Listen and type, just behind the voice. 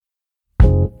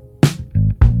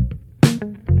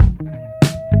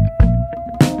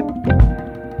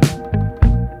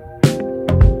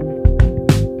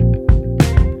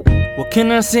Can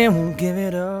I say I won't give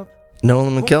it up?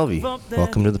 Nolan McKelvey,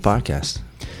 welcome to the podcast.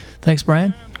 Thanks,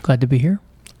 Brian. Glad to be here.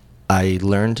 I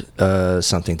learned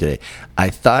something today. I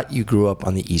thought you grew up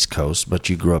on the East Coast, but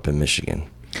you grew up in Michigan.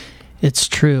 It's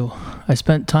true. I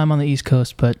spent time on the East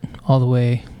Coast, but all the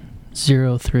way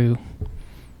 0 through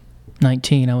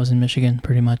 19, I was in Michigan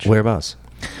pretty much. Whereabouts?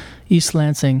 East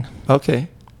Lansing. Okay.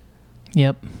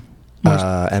 Yep.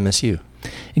 MSU.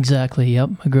 Exactly, yep.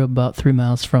 I grew up about 3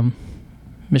 miles from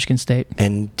Michigan State.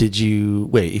 And did you,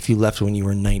 if you left when you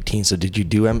were 19, so did you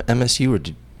do MSU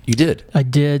or you did? I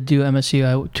did do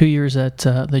MSU. 2 years at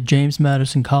the James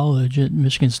Madison College at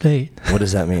Michigan State. What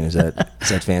does that mean? Is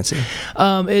that fancy?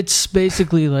 It's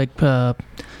basically like a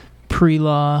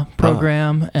pre-law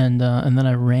program, and then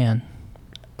I ran.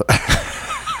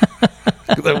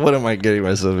 What am I getting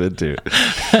myself into?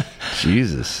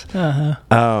 Jesus.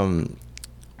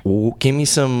 Give me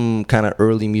some kind of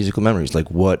early musical memories,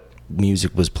 like what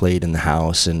music was played in the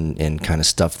house and kind of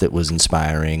stuff that was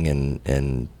inspiring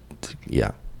and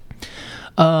yeah.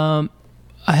 I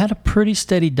had a pretty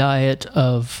steady diet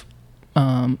of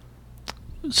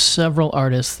several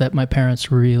artists that my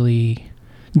parents really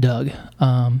dug.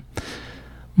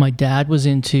 My dad was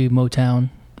into Motown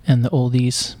and the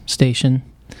oldies station,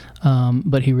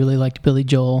 but he really liked Billy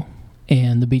Joel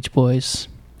and the Beach Boys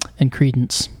and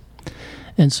Creedence.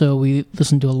 And so we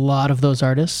listened to a lot of those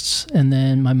artists. And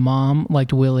then my mom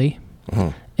liked Willie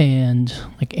and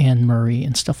like Anne Murray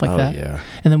and stuff like that. Yeah.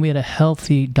 And then we had a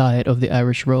healthy diet of the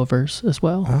Irish Rovers as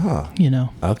well.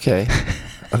 Okay.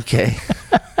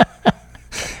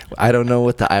 I don't know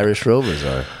what the Irish Rovers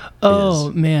are.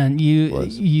 Oh man,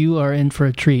 you are in for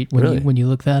a treat when you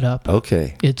look that up.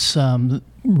 Okay. It's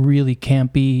really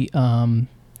campy,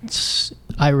 it's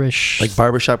Irish, like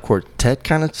barbershop quartet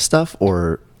kind of stuff,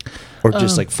 or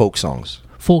just like folk songs.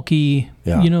 Folky.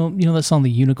 Yeah. You know that song, The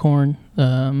Unicorn.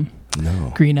 No.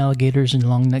 Green alligators and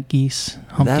long-necked geese,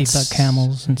 humpty-back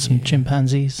camels, and some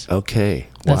chimpanzees. Okay.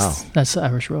 Wow. That's the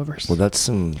Irish Rovers. Well, that's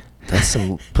some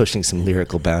pushing some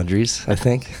lyrical boundaries, I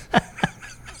think.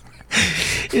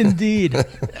 Indeed.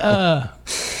 But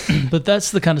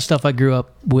that's the kind of stuff I grew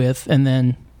up with. And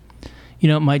then,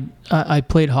 I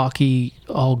played hockey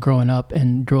all growing up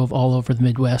and drove all over the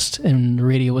Midwest, and the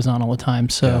radio was on all the time.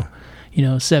 So,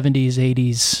 70s,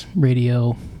 80s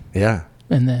radio. Yeah.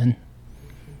 And then,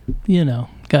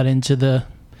 got into the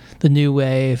new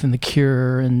wave and the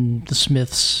Cure and the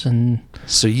Smiths. And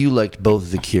so you liked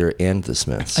both the Cure and the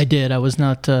Smiths? I did. I was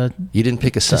not you didn't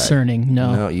pick a side. discerning.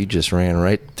 No, you just ran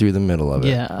right through the middle of it.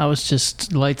 Yeah, I was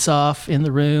just lights off in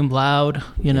the room, loud,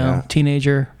 Yeah.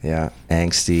 teenager. Yeah,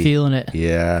 angsty. Feeling it.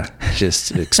 Yeah,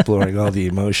 just exploring all the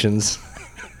emotions.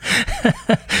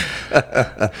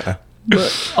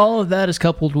 But all of that is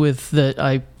coupled with that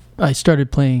I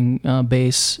started playing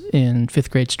bass in 5th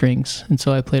grade strings, and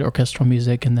so I played orchestral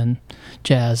music and then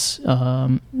jazz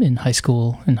in high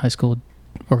school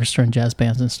orchestra and jazz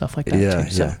bands and stuff like that. Yeah, too,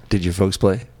 so. yeah. Did your folks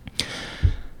play?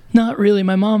 Not really.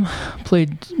 My mom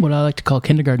played what I like to call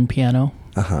kindergarten piano.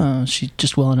 Uh-huh. She's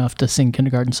just well enough to sing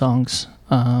kindergarten songs.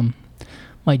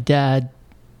 My dad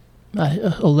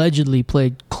allegedly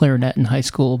played clarinet in high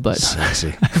school, but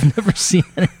Sexy. I've never seen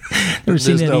any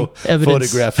no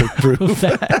evidence photographic proof of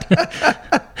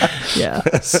that. Yeah.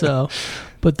 So,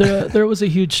 but there was a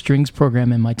huge strings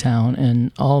program in my town,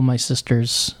 and all my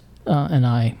sisters and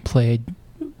I played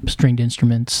stringed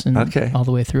instruments, and all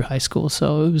the way through high school.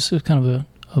 So it was kind of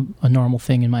a normal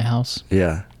thing in my house.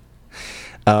 Yeah.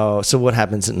 So what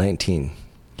happens at 19?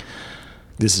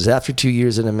 This is after 2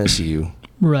 years at MSU.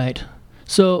 Right.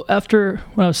 So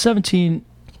when I was 17,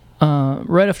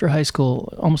 right after high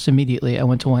school, almost immediately, I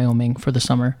went to Wyoming for the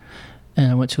summer, and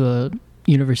I went to a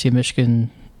University of Michigan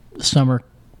summer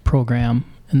program,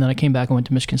 and then I came back and went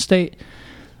to Michigan State.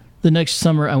 The next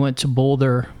summer, I went to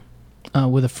Boulder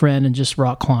with a friend and just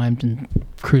rock climbed and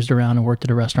cruised around and worked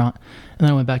at a restaurant, and then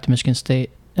I went back to Michigan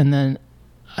State, and then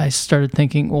I started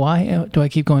thinking, why do I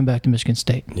keep going back to Michigan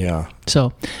State? Yeah.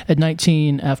 So at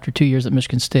 19, after 2 years at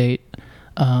Michigan State,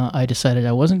 I decided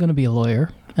I wasn't going to be a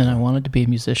lawyer, and I wanted to be a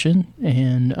musician,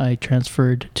 and I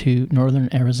transferred to Northern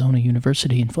Arizona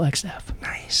University in Flagstaff.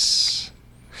 Nice.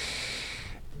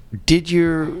 Did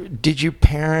your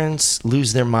parents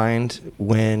lose their mind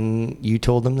when you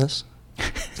told them this?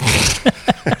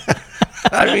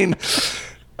 I mean,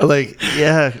 like,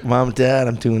 yeah, Mom, Dad,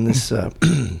 I'm doing this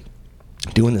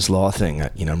law thing.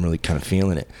 I'm really kind of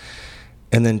feeling it.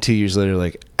 And then 2 years later,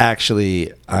 like,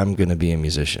 actually, I'm going to be a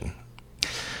musician.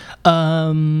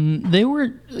 They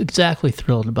weren't exactly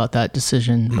thrilled about that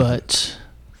decision, but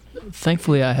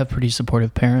thankfully I have pretty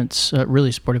supportive parents,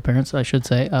 really supportive parents, I should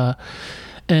say.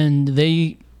 And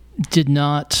they did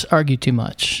not argue too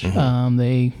much.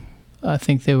 I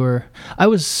think I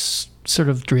was sort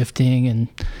of drifting, and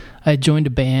I had joined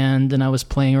a band, and I was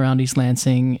playing around East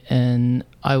Lansing, and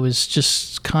I was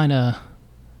just kind of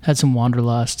had some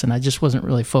wanderlust, and I just wasn't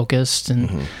really focused.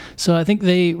 And so I think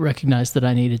they recognized that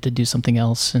I needed to do something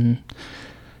else. And,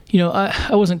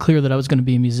 I wasn't clear that I was going to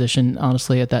be a musician,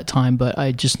 honestly, at that time, but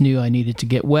I just knew I needed to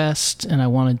get west, and I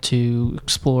wanted to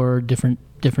explore different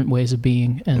ways of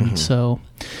being. And so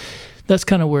that's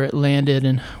kind of where it landed.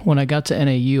 And when I got to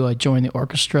NAU, I joined the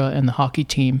orchestra and the hockey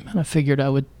team, and I figured I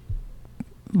would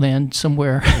land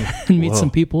somewhere and meet some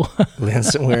people. Land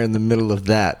somewhere in the middle of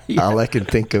that. Yeah. All I can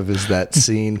think of is that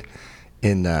scene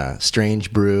in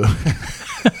Strange Brew.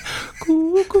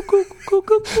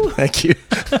 Thank you.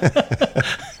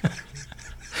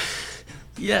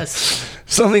 Yes.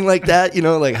 Something like that,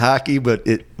 like hockey, but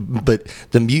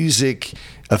the music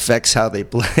affects how they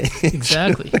play.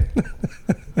 Exactly.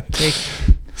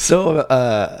 So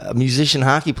a musician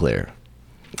hockey player.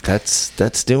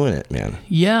 That's doing it, man.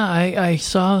 Yeah, I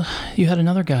saw you had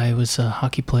another guy who was a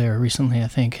hockey player recently, I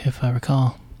think, if I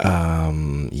recall.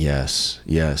 Yes,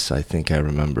 I think I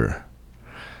remember.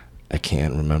 I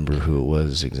can't remember who it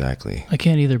was exactly. I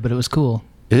can't either, but it was cool.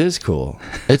 It is cool.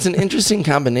 It's an interesting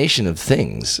combination of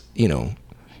things,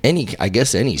 I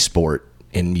guess any sport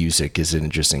and music is an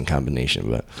interesting combination,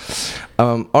 but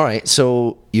all right,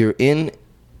 so you're in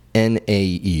NAU,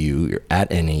 you're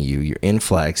at NAU, you're in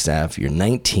Flagstaff, you're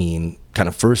 19, kind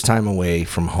of first time away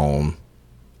from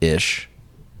home-ish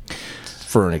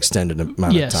for an extended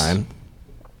amount of time.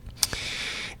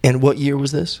 And what year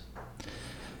was this?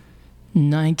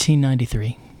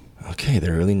 1993. Okay,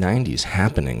 the early 90s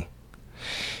happening.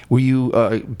 Were you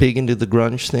big into the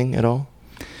grunge thing at all?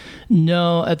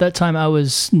 No, at that time I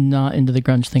was not into the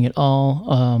grunge thing at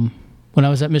all. When I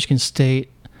was at Michigan State,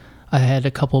 I had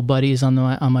a couple buddies on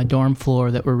my dorm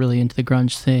floor that were really into the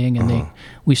grunge thing, and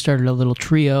we started a little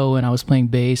trio, and I was playing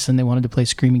bass, and they wanted to play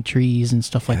Screaming Trees and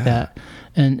stuff like that,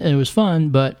 and it was fun.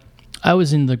 But I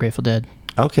was into the Grateful Dead.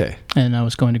 Okay. And I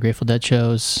was going to Grateful Dead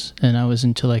shows, and I was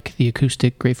into like the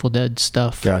acoustic Grateful Dead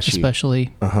stuff,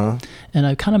 especially. And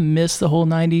I kind of missed the whole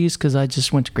 90s because I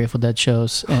just went to Grateful Dead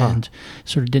shows and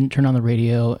sort of didn't turn on the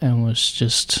radio and was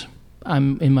just,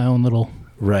 I'm in my own little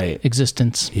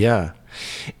existence. Yeah.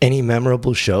 Any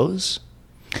memorable shows?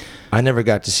 I never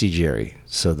got to see Jerry,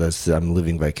 so I'm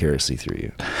living vicariously through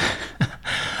you.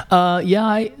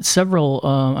 Several.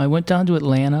 I went down to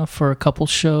Atlanta for a couple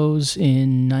shows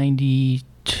in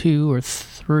 92 or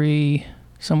 3,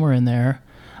 somewhere in there.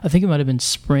 I think it might have been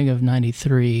spring of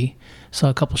 93. Saw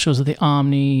a couple shows at the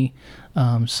Omni.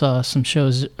 Saw some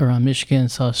shows around Michigan.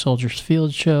 Saw a Soldiers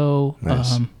Field show.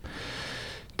 Nice.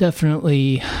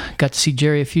 Definitely got to see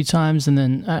Jerry a few times, and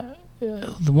then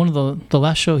one of the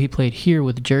last show he played here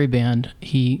with the Jerry Band,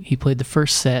 he played the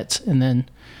first set, and then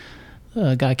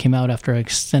a guy came out after an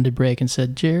extended break and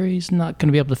said, Jerry's not going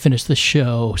to be able to finish the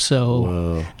show.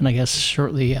 So, and I guess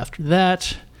shortly after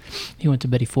that, he went to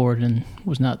Betty Ford and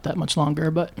was not that much longer.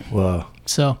 But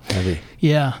so heavy.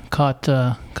 Yeah, caught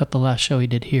the last show he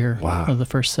did here. Wow. Or the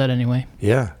first set anyway.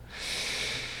 Yeah.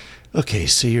 Okay,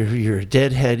 so you're a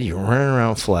deadhead. You're running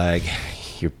around Flag.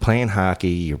 You're playing hockey.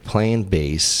 You're playing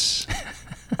bass.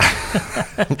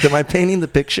 Am I painting the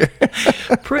picture?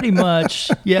 Pretty much,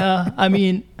 yeah. I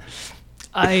mean,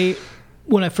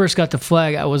 when I first got to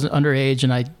Flag, I was underage,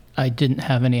 and I didn't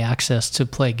have any access to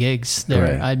play gigs there.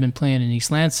 Right. I'd been playing in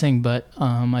East Lansing, but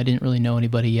I didn't really know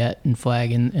anybody yet in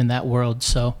Flag in that world,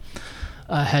 so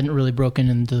I hadn't really broken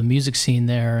into the music scene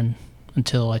there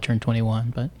until I turned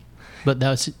 21. But that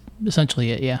was essentially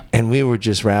it, yeah. And we were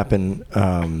just rapping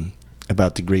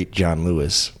about the great John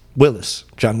Willis.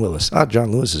 John Willis.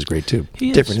 John Lewis is great too.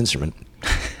 Different instrument.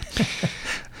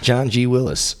 John G.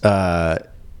 Willis.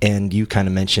 And you kind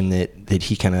of mentioned that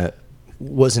he kind of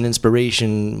was an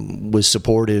inspiration, was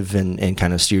supportive, and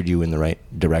kind of steered you in the right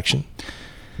direction.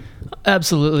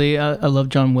 Absolutely. I love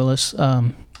John Willis.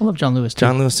 I love John Lewis too.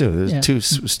 John Lewis too. There's two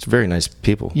very nice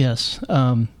people. Yes.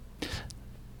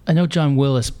 I know John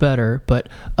Willis better, but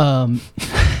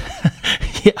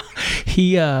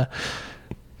he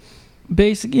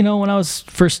basically, when I was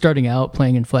first starting out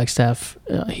playing in Flagstaff,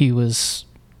 he was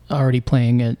already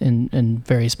playing in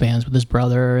various bands with his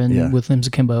brother and with Limbs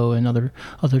Akimbo and other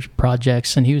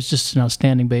projects, and he was just an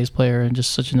outstanding bass player and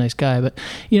just such a nice guy. But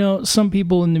some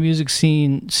people in the music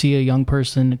scene see a young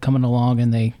person coming along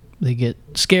and they get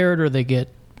scared, or they get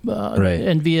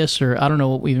envious, or I don't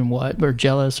know what, or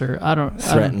jealous, or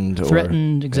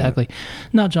threatened, exactly.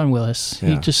 Not John Willis.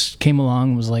 He just came along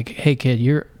and was like, hey kid,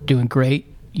 you're doing great,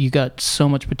 you got so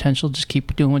much potential. Just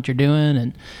keep doing what you're doing,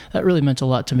 and that really meant a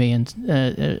lot to me. And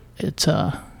it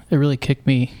really kicked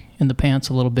me in the pants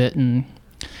a little bit and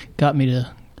got me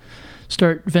to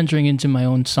start venturing into my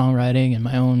own songwriting and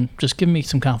my own, just giving me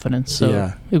some confidence.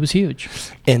 So it was huge.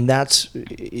 And that's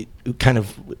kind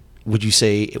of, would you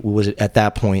say, was it at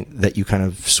that point that you kind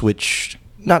of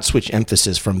not switch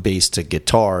emphasis from bass to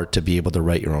guitar to be able to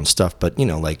write your own stuff, but, you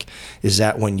know, like, is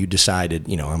that when you decided,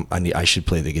 you know, I should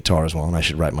play the guitar as well and I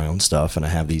should write my own stuff and I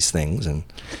have these things? And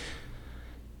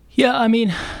yeah, I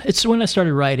mean, it's when I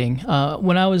started writing.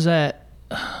 When I was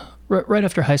right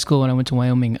after high school, when I went to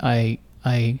Wyoming, I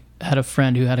had a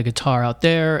friend who had a guitar out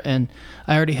there, and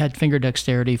I already had finger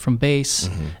dexterity from bass,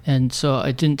 and so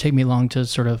it didn't take me long to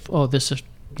sort of, this is,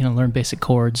 you know, learn basic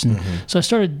chords. And so I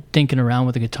started dinking around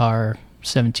with the guitar,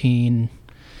 17,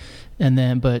 and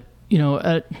then, but, you know,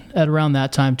 at around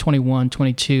that time, 21,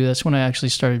 22, that's when I actually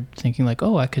started thinking like,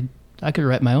 I could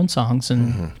write my own songs,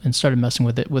 and started messing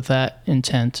with it with that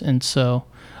intent. And so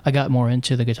I got more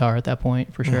into the guitar at that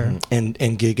point, for sure. And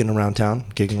gigging around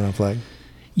town, gigging around Flag?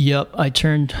 Yep. I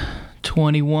turned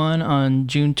 21 on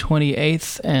June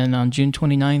 28th, and on June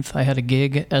 29th, I had a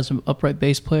gig as an upright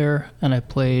bass player, and I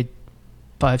played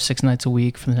 5-6 nights a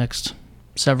week for the next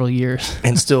several years.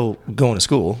 And still going to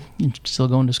school? Still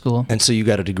going to school. And so you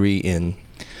got a degree in?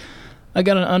 I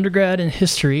got an undergrad in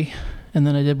history, and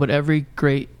then I did what every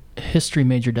great history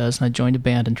major does, and I joined a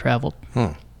band and traveled.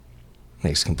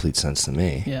 Makes complete sense to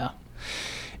me. Yeah.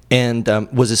 And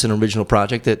was this an original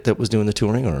project that was doing the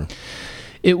touring, or?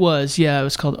 It was, yeah. It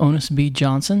was called Onus B.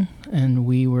 Johnson, and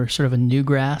we were sort of a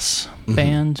newgrass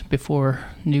band before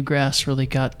newgrass really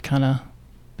got kind of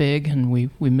big, and we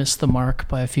missed the mark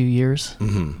by a few years.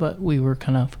 But we were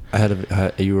kind of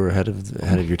you were ahead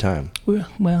of your time.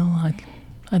 Well,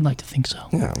 I'd like to think so.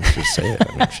 Yeah, let's just say it.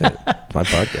 I mean, shit, my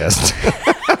podcast.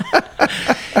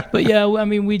 But yeah, I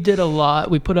mean, we did a lot.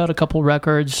 We put out a couple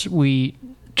records. We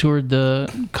toured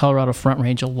the Colorado Front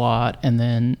Range a lot, and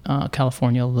then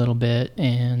California a little bit,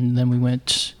 and then we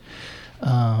went.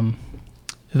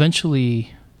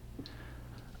 Eventually,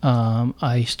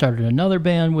 I started another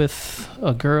band with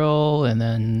a girl, and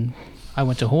then I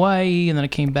went to Hawaii, and then I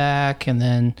came back, and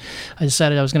then I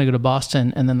decided I was going to go to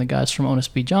Boston, and then the guys from Onus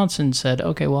B. Johnson said,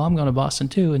 okay, well, I'm going to Boston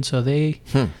too, and so they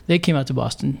came out to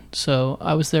Boston. So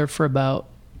I was there for about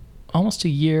almost a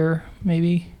year,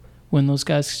 maybe, when those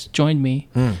guys joined me,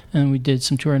 and we did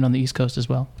some touring on the East Coast as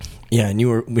well. Yeah, and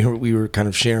we were kind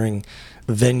of sharing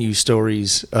venue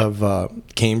stories of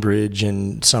Cambridge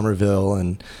and Somerville,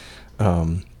 and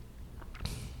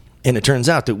it turns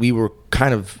out that we were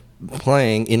kind of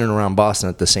playing in and around Boston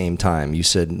at the same time. You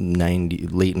said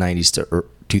late 90s to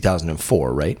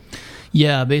 2004, right?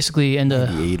 Yeah, basically into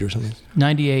 98 or something.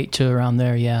 98 to around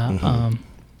there, yeah.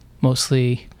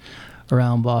 Mostly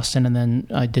around Boston, and then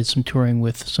I did some touring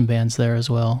with some bands there as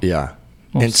well. Yeah.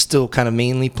 And still kind of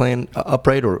mainly playing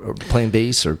upright or playing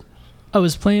bass, or? I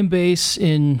was playing bass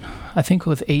I think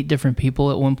with 8 different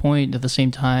people at one point at the same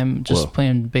time, just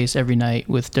playing bass every night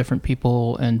with different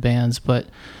people and bands, but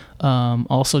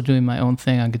also doing my own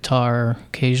thing on guitar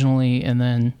occasionally, and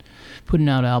then putting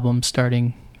out albums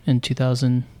starting in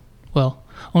 2000. Well,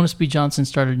 Onus B. Johnson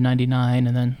started in 99,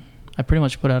 and then I pretty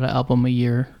much put out an album a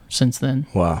year since then.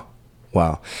 Wow.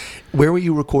 Where were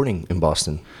you recording in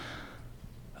Boston?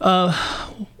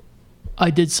 I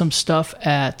did some stuff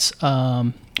at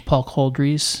Paul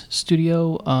Coldry's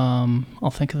studio.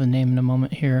 I'll think of the name in a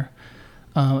moment here.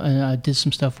 And I did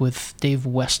some stuff with Dave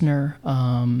Westner,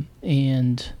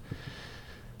 and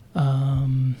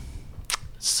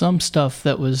some stuff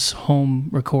that was home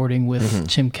recording with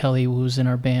Tim Kelly, who was in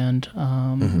our band,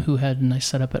 who had a nice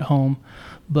setup at home.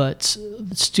 But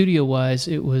studio-wise,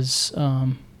 it was...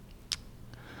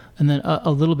 and then a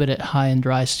little bit at High and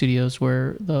Dry Studios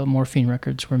where the Morphine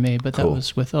records were made, but that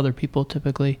was with other people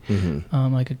typically.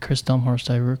 Like a Chris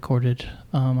Delmhorst I recorded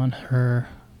on her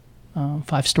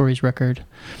 5 Stories record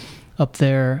up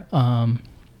there.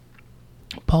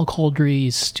 Paul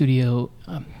Coldry's studio,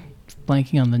 I'm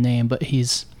blanking on the name, but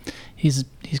he's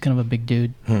kind of a big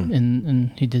dude,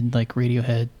 and he did like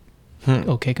Radiohead,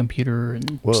 OK Computer,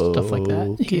 and stuff like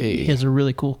that. He has a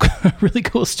really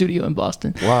cool studio in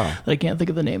Boston. Wow. That I can't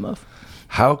think of the name of.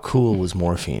 How cool was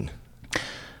Morphine?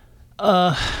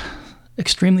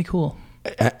 Extremely cool.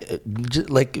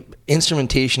 Like,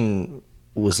 instrumentation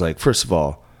was like, first of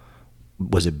all,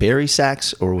 was it Barry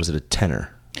sax or was it a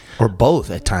tenor? Or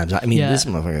both at times. I mean, this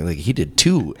motherfucker, like, he did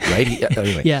 2, right?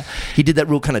 Anyway, he did that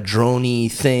real kind of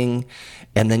drony thing.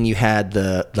 And then you had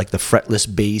the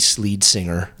fretless bass lead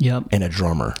singer, and a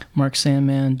drummer. Mark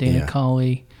Sandman, Dana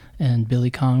Colley, and Billy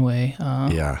Conway.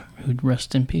 Yeah. Who'd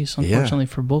rest in peace, unfortunately,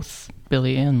 for both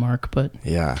Billy and Mark. But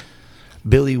yeah,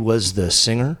 Billy was the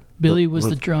singer. Billy was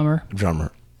the drummer.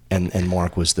 And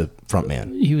Mark was the front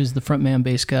man. He was the front man,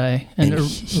 bass guy. And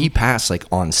he passed like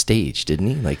on stage, didn't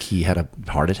he? Like he had a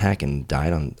heart attack and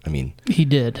died on, He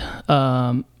did.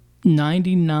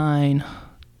 99,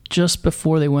 just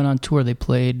before they went on tour, they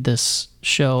played this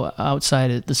show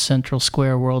outside at the Central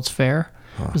Square World's Fair.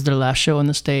 It was their last show in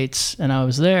the States, and I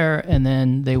was there, and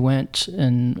then they went,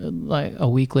 and like a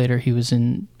week later, he was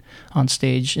on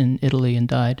stage in Italy and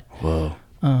died. Whoa.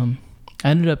 I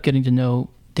ended up getting to know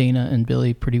Dana and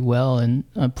Billy pretty well, and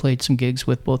I played some gigs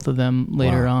with both of them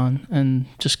later on, and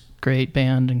just great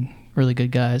band and really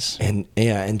good guys. And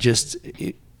yeah, and just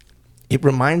it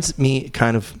reminds me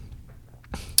kind of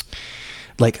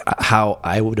like how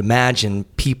I would imagine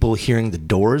people hearing the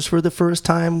Doors for the first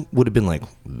time would have been like,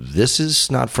 this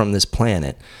is not from this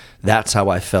planet. That's how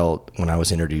I felt when I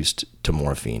was introduced to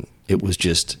Morphine. It was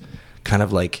just kind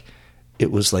of like, it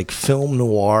was like film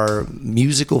noir,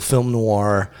 musical film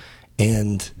noir.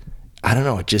 And I don't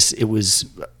know, it was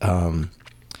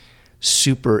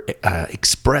super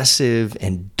expressive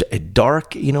and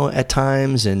dark, at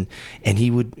times. And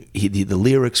the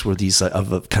lyrics were these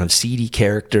of kind of seedy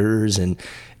characters. And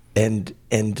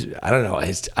I don't know,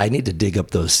 I need to dig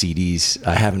up those CDs.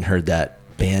 I haven't heard that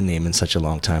band name in such a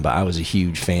long time, but I was a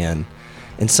huge fan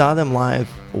and saw them live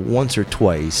once or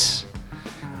twice.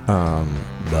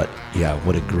 But yeah,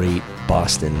 what a great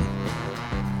Boston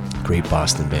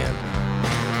band.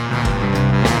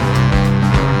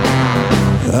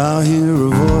 I hear a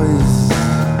voice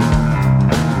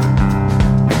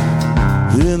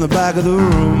in the back of the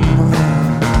room.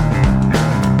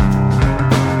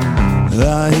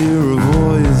 I hear a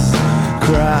voice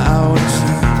cry out,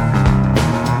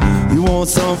 you want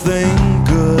something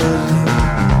good?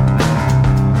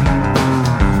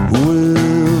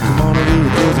 Well, come on a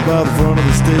little closer by the front of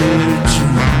the stage.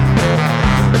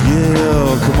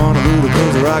 Yeah, come on a little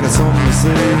closer, I got something to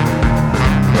say.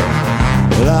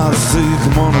 Well, I'll see,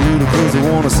 come on a little closer, I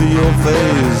wanna see your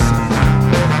face.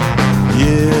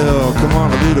 Yeah, come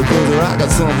on a little closer, I got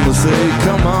something to say,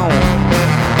 come on.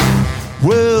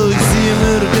 Well, you see a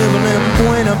little devil and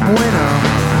buena, buena.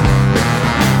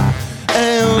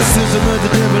 And since I met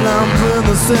the devil, I'm playing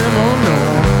the same, oh no.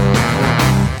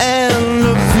 And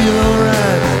I feel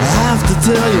alright, I have to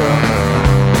tell you,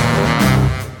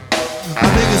 I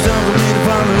think it's time for me to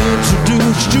finally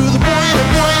introduce you to the buena,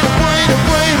 buena, buena,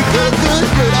 buena, good, good,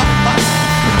 good.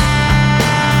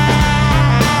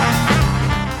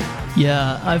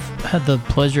 Yeah, I've had the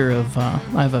pleasure of,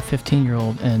 I have a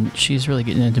 15-year-old, and she's really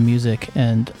getting into music,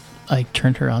 and I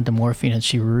turned her on to Morphine, and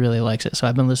she really likes it. So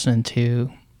I've been listening to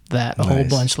that a whole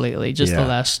bunch lately, just the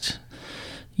last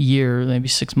year, maybe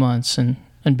 6 months. And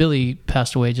Billy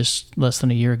passed away just less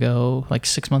than a year ago, like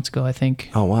 6 months ago, I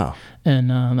think. Oh, wow. And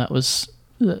that was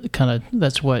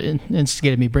that's what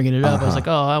instigated me bringing it up. I was like,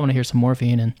 oh, I want to hear some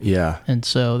Morphine. And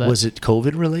so that was it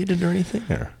COVID related or anything?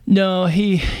 Or? No,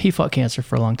 he fought cancer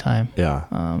for a long time.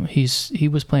 Yeah. He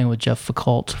was playing with Jeff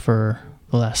Foucault for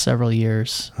the last several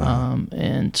years.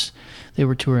 And they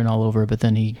were touring all over, but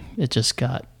then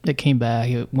it came back,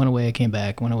 it went away, it came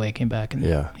back, went away, it came back,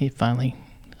 and he finally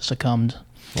succumbed.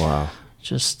 Wow.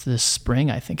 Just this spring,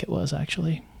 I think it was,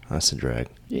 actually. That's a drag.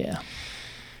 Yeah.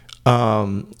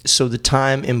 So the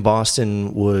time in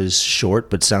Boston was short,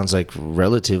 but sounds like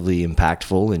relatively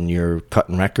impactful, and you're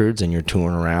cutting records and you're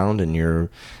touring around and you're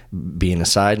being a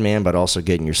sideman, but also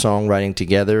getting your songwriting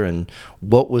together. And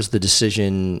what was the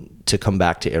decision to come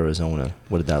back to Arizona?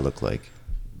 What did that look like?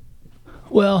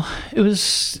 Well, it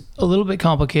was a little bit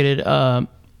complicated.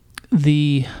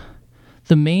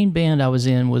 The main band I was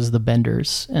in was the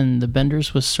Benders, and the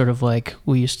Benders was sort of like,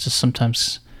 we used to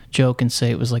sometimes joke and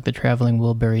say it was like the Traveling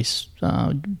Wilburys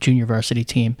junior varsity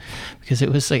team, because it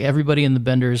was like everybody in the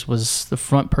Benders was the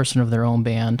front person of their own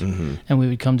band, and we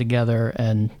would come together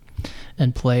and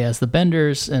play as the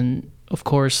Benders. And of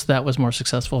course that was more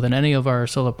successful than any of our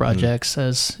solo projects,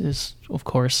 as is of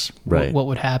course what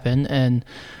would happen. And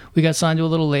we got signed to a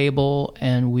little label,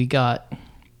 and we got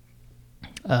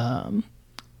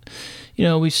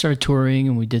we started touring,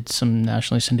 and we did some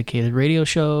nationally syndicated radio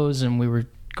shows, and we were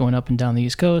going up and down the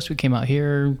East Coast. We came out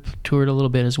here, toured a little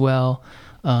bit as well.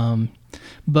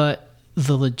 But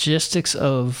the logistics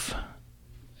of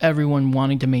everyone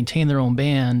wanting to maintain their own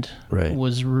band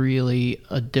was really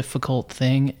a difficult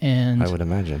thing. And I would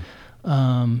imagine.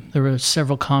 There were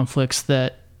several conflicts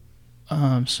that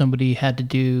somebody had to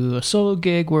do a solo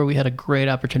gig where we had a great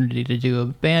opportunity to do a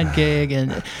band gig.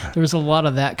 And there was a lot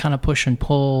of that kind of push and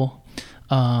pull.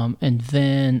 And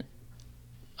then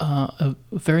a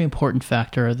very important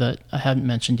factor that I haven't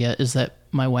mentioned yet is that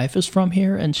my wife is from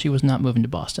here and she was not moving to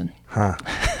Boston. Huh.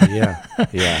 Yeah.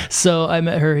 Yeah. So I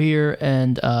met her here,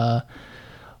 and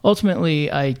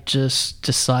ultimately I just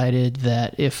decided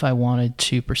that if I wanted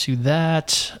to pursue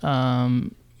that,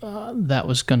 that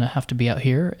was going to have to be out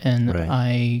here. And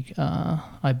Right.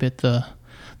 I bit the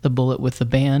bullet with the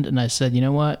band, and I said, you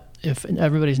know what? If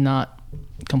everybody's not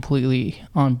completely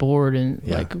on board, and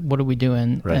Yeah. like, what are we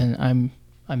doing? Right. And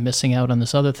I'm missing out on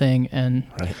this other thing, and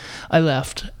Right. I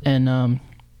left, and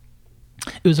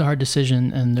it was a hard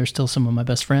decision, and they're still some of my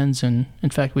best friends. And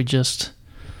in fact, we just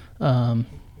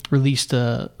released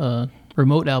a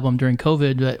remote album during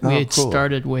COVID that we had cool.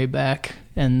 started way back.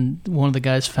 And one of the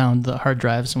guys found the hard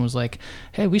drives and was like,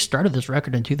 "Hey, we started this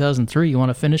record in 2003. You want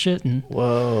to finish it?" And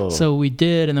Whoa. so we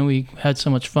did, and then we had so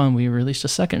much fun. We released a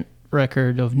second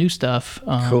record of new stuff.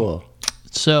 Cool.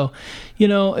 So,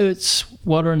 it's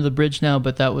water under the bridge now,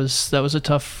 but that was a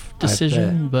tough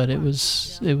decision, but it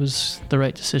was the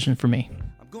right decision for me.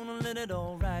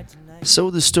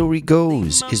 So the Story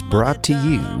Goes is brought to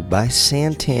you by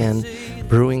Santan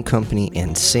Brewing Company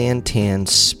and Santan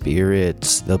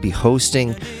Spirits. They'll be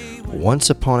hosting Once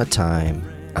Upon a Time,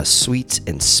 a sweets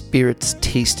and spirits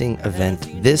tasting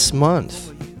event this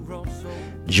month.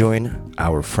 Join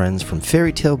our friends from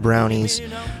Fairy Tale Brownies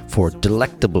for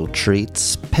delectable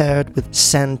treats paired with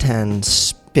Santan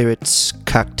Spirits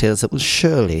cocktails that will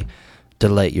surely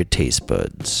delight your taste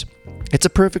buds. It's a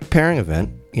perfect pairing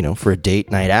event, for a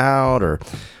date night out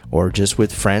or just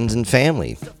with friends and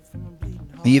family.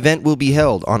 The event will be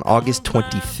held on August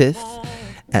 25th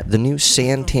at the new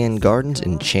Santan Gardens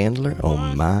in Chandler. Oh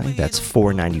my, that's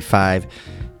 495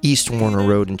 East Warner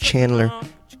Road in Chandler,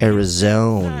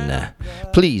 Arizona.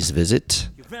 Please visit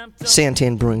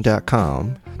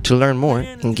santanbrewing.com to learn more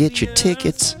and get your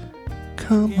tickets.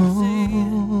 Come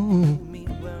on.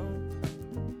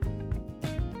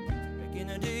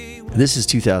 This is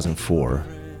 2004,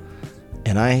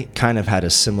 and I kind of had a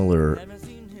similar,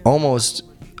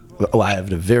 I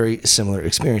had a very similar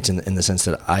experience in the sense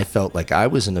that I felt like I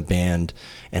was in a band,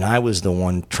 and I was the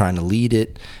one trying to lead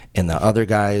it, and the other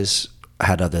guys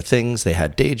had other things. They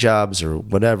had day jobs or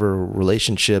whatever,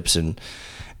 relationships, and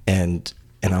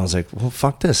I was like, well,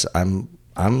 fuck this. I'm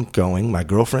going. My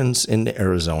girlfriend's in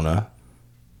Arizona.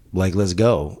 Like, let's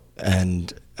go.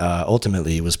 And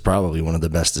ultimately, it was probably one of the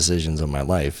best decisions of my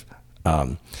life.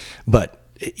 But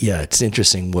yeah, it's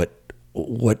interesting what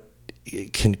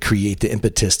can create the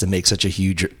impetus to make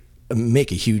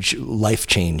a huge life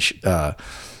change.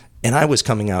 And I was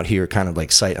coming out here kind of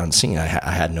like sight unseen. I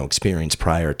had no experience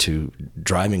prior to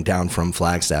driving down from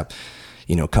Flagstaff,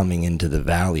 coming into the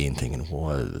valley and thinking,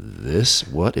 what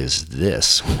is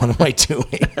this? What am I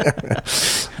doing?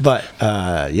 But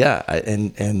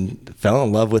and fell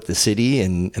in love with the city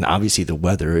and obviously the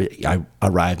weather. I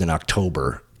arrived in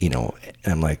October, and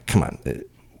I'm like, come on,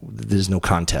 there's no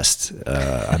contest.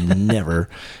 I'm never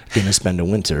going to spend a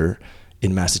winter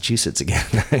in Massachusetts again.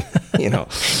 Yeah,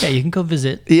 you can go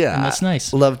visit. Yeah, and that's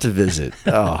nice. Love to visit.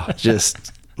 Oh,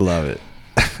 just love it.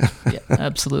 Yeah,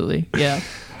 absolutely. Yeah.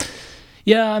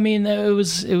 I mean, it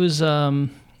was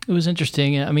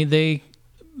interesting. I mean,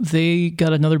 they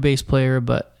got another bass player,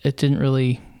 but it didn't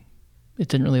really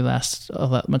last a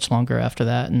lot much longer after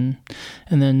that. And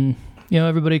then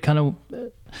everybody kind of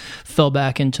fell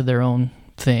back into their own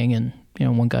thing. And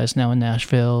one guy's now in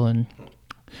Nashville, and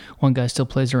one guy still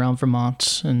plays around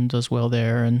Vermont and does well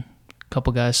there, and a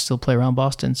couple guys still play around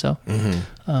Boston. So,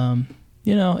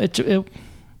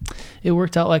 it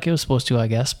worked out like it was supposed to, I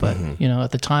guess. But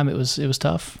at the time, it was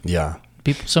tough. Yeah.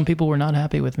 Some people were not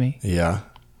happy with me. Yeah.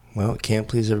 Well, it can't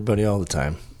please everybody all the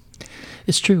time.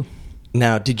 It's true.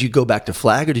 Now, did you go back to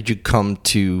Flag, or did you come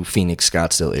to Phoenix,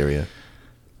 Scottsdale area?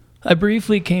 I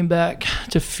briefly came back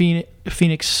to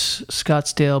Phoenix,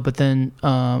 Scottsdale, but then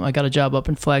I got a job up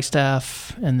in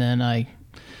Flagstaff, and then my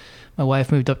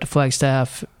wife moved up to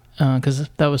Flagstaff because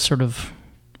that was sort of,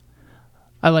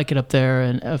 I like it up there,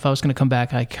 and if I was going to come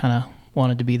back, I kind of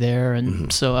wanted to be there,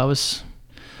 and so I was,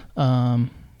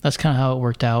 that's kind of how it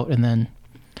worked out, and then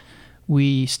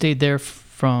we stayed there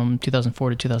from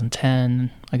 2004 to 2010.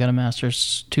 I got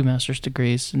two master's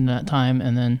degrees in that time,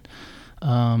 and then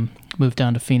moved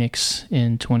down to Phoenix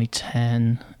in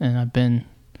 2010, and I've been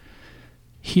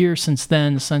here since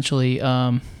then, essentially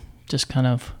just kind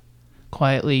of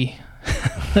quietly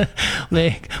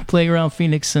playing around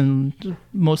Phoenix, and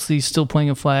mostly still playing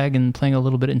a Flag and playing a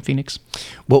little bit in Phoenix.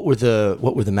 What were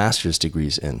the master's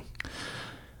degrees in?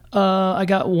 I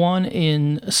got one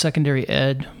in secondary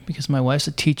ed because my wife's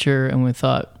a teacher, and we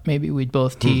thought maybe we'd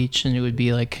both teach, and it would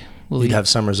be like You'd have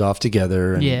summers off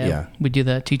together. And, yeah, we do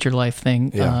that teacher life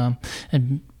thing. Yeah.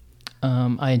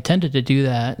 I intended to do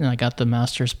that, and I got the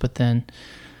master's, but then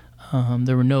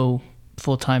there were no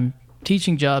full-time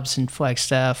teaching jobs in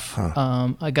Flagstaff.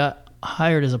 I got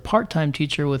hired as a part-time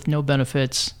teacher with no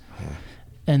benefits,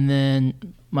 and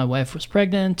then my wife was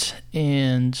pregnant,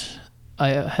 and I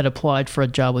had applied for a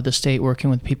job with the state working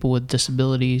with people with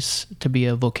disabilities to be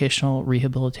a vocational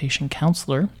rehabilitation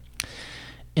counselor.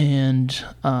 And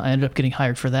I ended up getting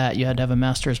hired for that. You had to have a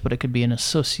master's, but it could be an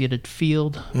associated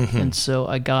field. And so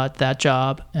I got that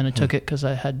job, and I took it because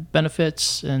I had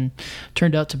benefits, and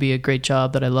turned out to be a great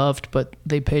job that I loved, but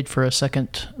they paid for a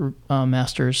second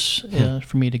master's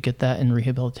for me to get that in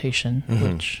rehabilitation,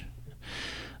 which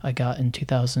I got in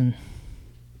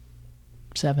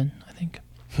 2007, I think.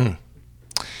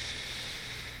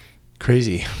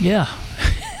 Crazy. Yeah.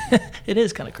 It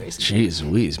is kind of crazy. Jeez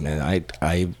Louise, man.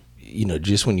 I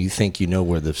just when you think you know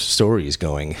where the story is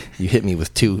going, you hit me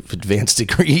with 2 advanced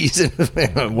degrees and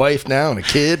a wife now and a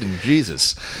kid, and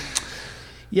Jesus.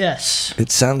 Yes.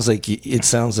 It sounds like a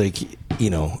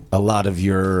lot of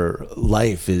your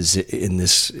life is in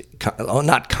this,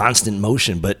 not constant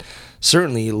motion, but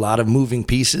certainly a lot of moving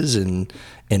pieces and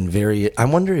very. I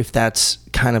wonder if that's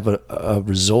kind of a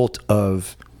result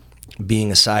of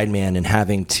being a sideman and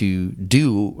having to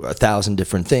do 1,000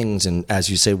 different things. And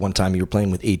as you say, one time you were playing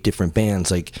with 8 different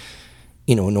bands,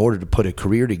 in order to put a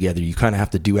career together, you kind of have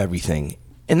to do everything.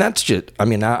 And that's just,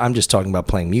 I'm just talking about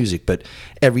playing music, but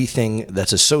everything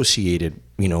that's associated,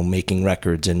 making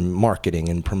records and marketing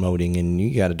and promoting, and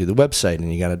you got to do the website,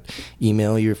 and you got to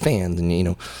email your fans, and,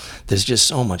 there's just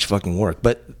so much fucking work.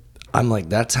 But I'm like,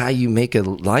 that's how you make a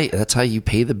life. That's how you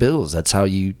pay the bills. That's how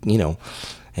you,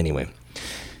 anyway.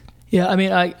 Yeah,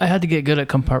 I had to get good at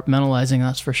compartmentalizing,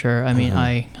 that's for sure.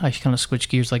 I kind of switched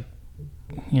gears 2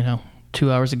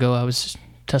 hours ago I was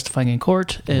testifying in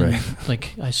court, and I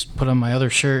put on my other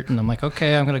shirt, and I'm like,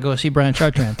 okay, I'm going to go see Brian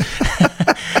Chartrand.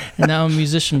 And now I'm a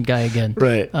musician guy again.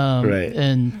 Right.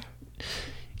 And,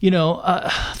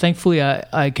 thankfully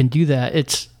I can do that.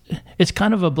 It's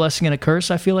kind of a blessing and a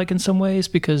curse, I feel like, in some ways,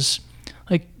 because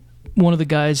one of the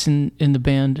guys in the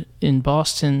band in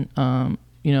Boston,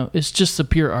 is just a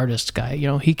pure artist guy.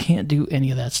 He can't do any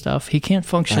of that stuff. He can't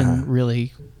function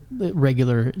really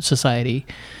regular society.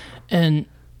 And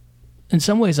in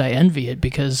some ways I envy it,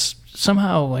 because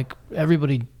somehow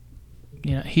everybody,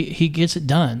 he gets it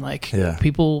done.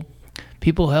 People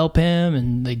help him,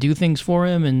 and they do things for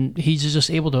him, and he's just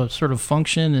able to sort of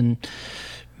function and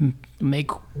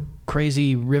make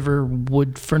crazy river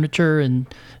wood furniture, and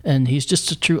he's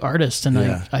just a true artist, and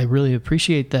I really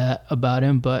appreciate that about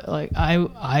him. But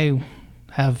I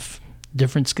have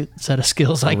different set of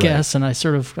skills, I guess, and I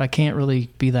can't really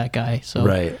be that guy. So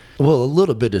well, a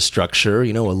little bit of structure,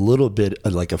 a little bit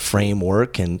like a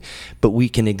framework, but we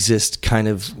can exist kind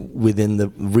of within the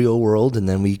real world, and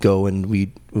then we go and we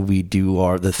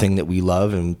do the thing that we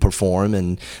love and perform,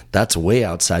 and that's way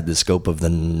outside the scope of the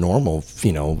normal,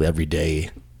 everyday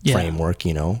framework.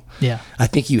 I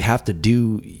think you have to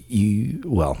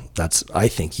I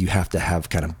think you have to have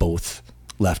kind of both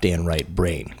left and right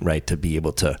brain, right, to be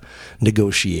able to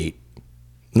negotiate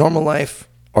normal life,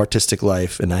 artistic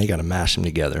life, and now you got to mash them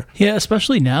together. Yeah,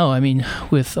 especially now.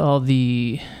 With all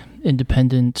the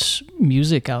independent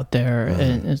music out there,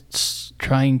 and it's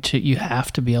you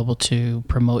have to be able to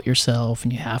promote yourself,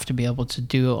 and you have to be able to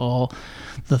do all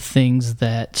the things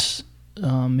that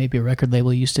maybe a record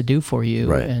label used to do for you.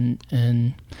 Right.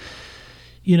 And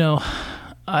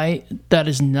that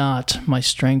is not my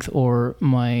strength or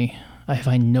I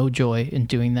find no joy in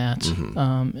doing that.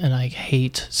 And I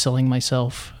hate selling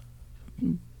myself,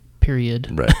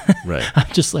 period. Right.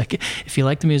 I'm just like, if you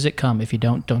like the music, come. If you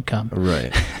don't come.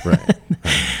 Right.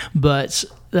 But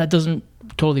that doesn't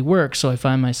totally work. So I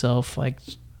find myself doing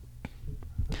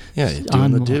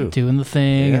the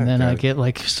thing, and then I get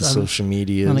social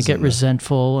media, and I get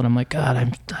resentful, and I'm like, God,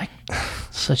 I'm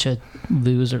such a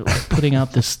loser, putting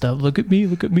out this stuff. Look at me,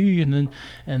 and then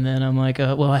I'm like,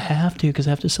 well, I have to, because I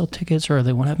have to sell tickets, or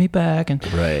they won't have me back, and so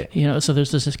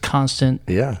there's this constant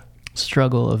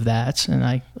struggle of that, and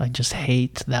I just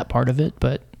hate that part of it,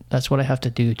 but that's what I have to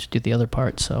do the other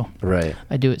part. So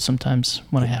I do it sometimes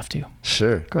when I have to.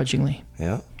 Sure. Grudgingly.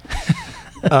 Yeah.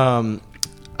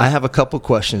 I have a couple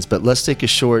questions, but let's take a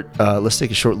short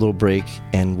little break,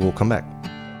 and we'll come back.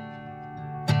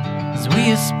 As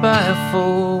we aspire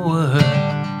forward,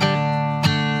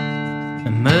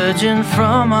 emerging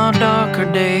from our darker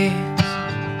days,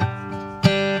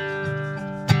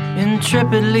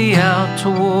 intrepidly out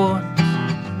towards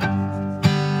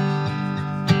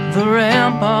the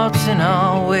ramparts in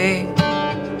our way.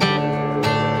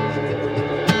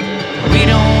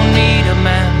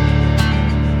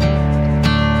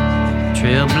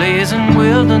 trailblazing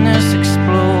wilderness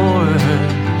explorers.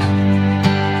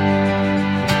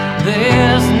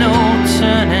 There's no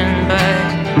turning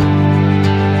back,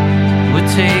 we're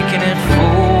taking it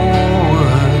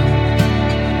forward.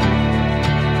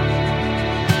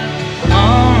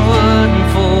 Onward and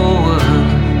forward,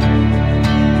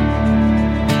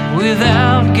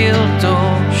 without guilt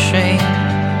or shame.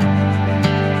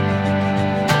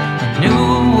 A new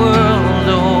world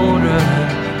order,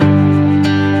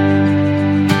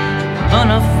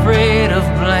 unafraid of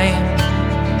blame.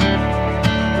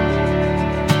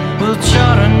 We'll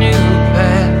chart a new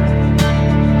path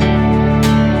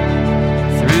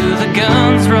through the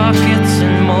guns, rockets,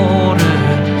 and mortars.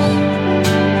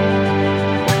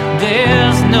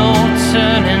 There's no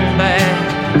turning back,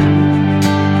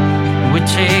 we're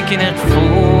taking it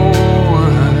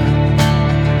forward.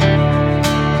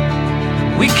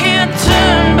 We can't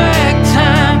turn back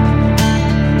time.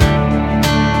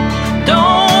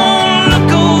 Don't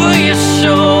look over your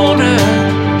shoulder.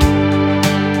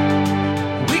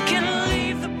 We can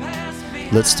leave the past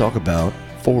behind. Let's talk about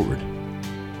Forward.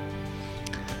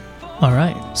 All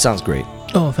right. Sounds great.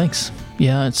 Oh, thanks.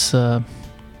 Yeah, it's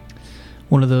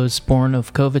one of those born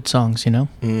of COVID songs, you know?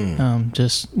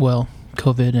 Just, well,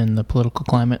 COVID and the political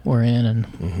climate we're in and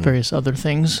various other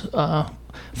things. I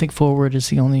think Forward is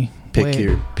the only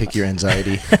way. Pick your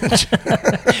anxiety.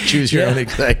 Choose your own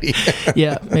anxiety.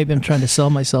 Yeah, maybe I'm trying to sell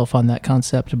myself on that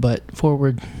concept, but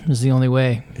Forward is the only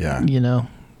way. Yeah. You know,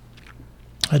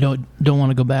 I don't want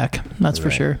to go back. That's for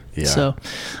Right. sure. Yeah. So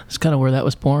that's kind of where that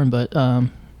was born. But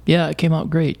yeah, it came out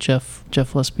great. Jeff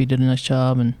Lusby did a nice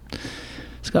job, and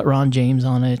it's got Ron James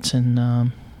on it,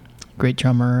 and great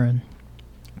drummer, and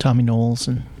Tommy Knowles,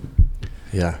 and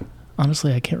Yeah.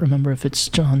 honestly, I can't remember if it's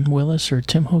John Willis or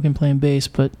Tim Hogan playing bass,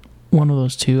 but one of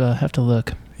those two. I have to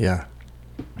look. Yeah.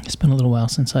 It's been a little while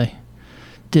since I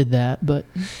did that, but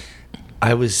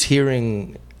I was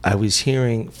hearing.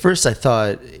 First, I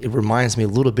thought it reminds me a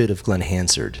little bit of Glenn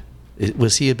Hansard.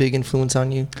 Was he a big influence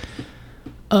on you?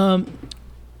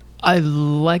 I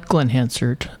like Glenn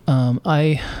Hansard.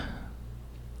 I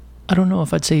don't know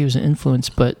if I'd say he was an influence,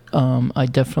 but I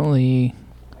definitely,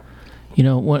 you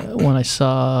know, when I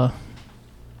saw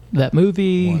that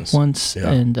movie once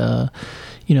yeah. and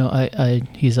you know,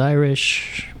 he's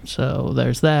Irish, so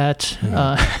there's that.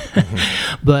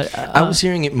 But I was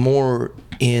hearing it more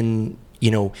in,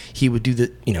 you know, he would do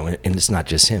the, you know, and it's not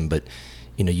just him, but,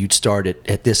 you know, you'd start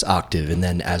at this octave, and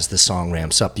then as the song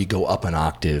ramps up, you go up an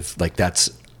octave. Like that's,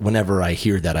 whenever I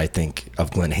hear that, I think of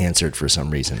Glenn Hansard for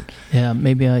some reason. Yeah,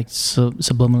 maybe I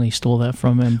subliminally stole that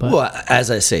from him. But Well,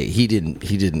 as I say, he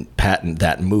didn't patent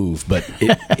that move, but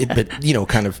but you know,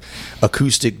 kind of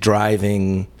acoustic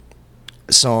driving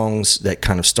songs that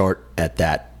kind of start at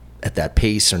that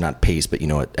pace, or not pace, but you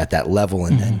know, at that level,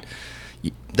 and then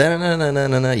you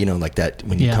know, like that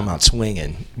when you come out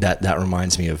swinging. That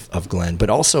reminds me of Glenn.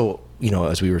 But also, you know,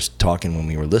 as we were talking when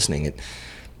we were listening,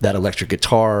 that electric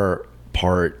guitar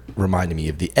part reminded me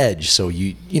of The Edge. So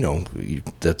you know,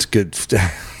 that's good.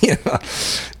 You know,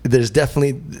 there's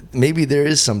definitely, maybe there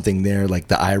is something there, like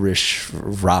the Irish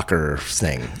rocker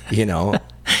thing, you know.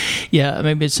 yeah,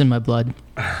 maybe it's in my blood.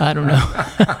 I don't know.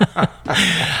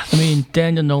 I mean,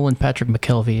 Daniel Nolan, Patrick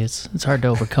McKelvey, it's hard to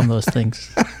overcome those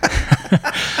things.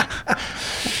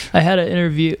 I had an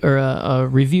interview, or a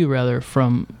review rather,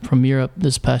 from Europe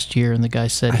this past year, and the guy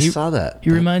said I saw that.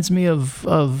 He reminds me of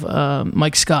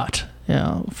Mike Scott, you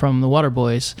know, from the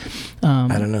Waterboys.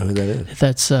 I don't know who that is.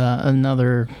 That's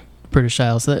another British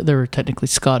Isles. They were technically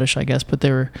Scottish, I guess, but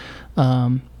they were,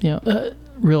 you know,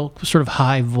 real sort of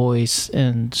high voice,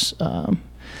 and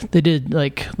they did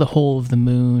like The Whole of the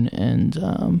Moon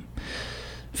and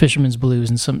Fisherman's Blues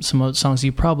and some other songs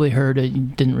you probably heard and you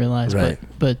didn't realize, right.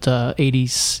 but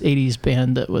 80s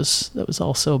band that was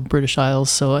also British Isles.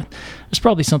 So there's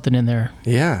probably something in there.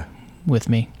 Yeah. With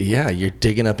me. Yeah, you're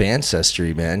digging up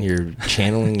ancestry, man. You're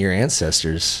channeling your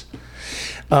ancestors.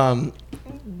 Do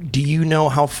you know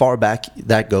how far back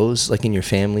that goes, like in your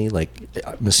family? Like,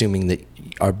 I'm assuming that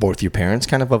are both your parents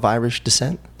kind of Irish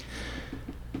descent?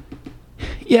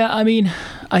 Yeah, I mean,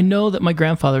 I know that my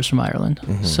grandfather's from Ireland,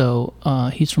 so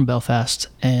he's from Belfast,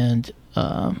 and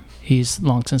he's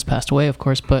long since passed away, of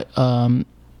course, but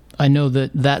I know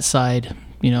that side,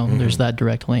 you know, there's that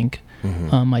direct link.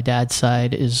 My dad's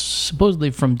side is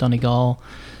supposedly from Donegal,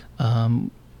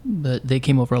 but they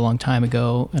came over a long time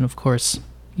ago, and of course,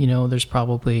 you know, there's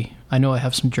probably, I know I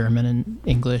have some German and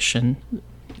English and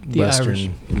the Irish.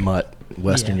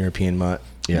 Western European mutt.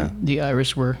 Yeah. The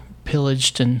Irish were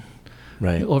pillaged and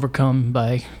right. overcome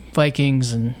by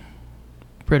Vikings and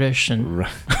British, and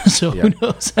Right. so Yeah. who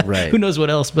knows? Right. Who knows what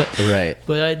else? But Right.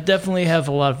 But I definitely have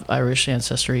a lot of Irish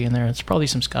ancestry in there. It's probably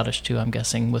some Scottish too, I'm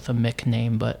guessing, with a Mick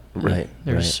name. But Right,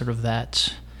 there's right. sort of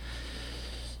that.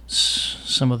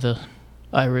 Some of the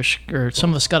Irish or some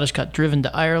of the Scottish got driven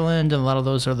to Ireland, and a lot of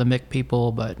those are the Mick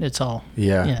people. But it's all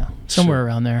Yeah. somewhere Sure.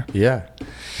 around there. Yeah.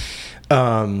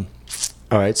 All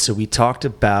right. So we talked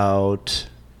about.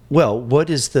 Well, what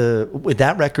is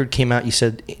that record came out? You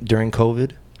said during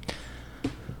COVID,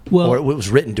 Well, or it was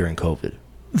written during COVID.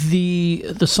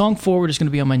 The song Forward is going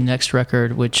to be on my next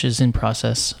record, which is in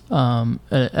process.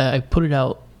 I put it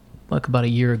out like about a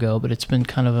year ago, but it's been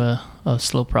kind of a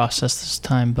slow process this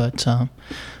time. But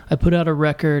I put out a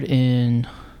record I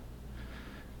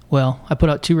put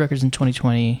out 2 records in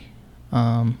 2020,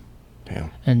 Yeah.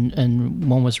 and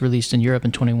one was released in Europe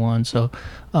in 21. So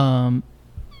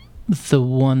the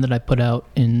one that I put out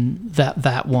in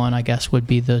that one, I guess, would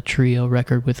be the trio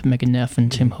record with Megan Neff and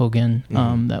Tim Hogan.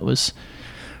 That was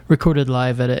recorded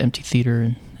live at an empty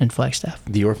theater in Flagstaff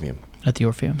The Orpheum. at the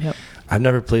Orpheum. Yep. I've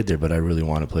never played there, but I really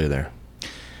want to play there.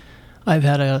 I've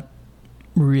had a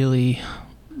really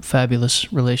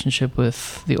fabulous relationship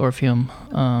with the Orpheum.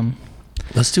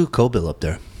 Let's do a co-bill up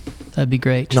there. That'd be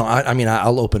great. No, I mean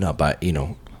I'll open up.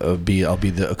 I'll be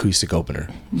the acoustic opener,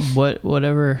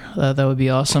 Whatever. That would be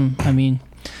awesome. I mean,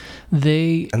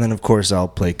 they. and then of course I'll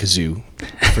play kazoo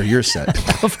for your set.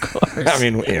 Of course. I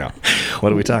mean,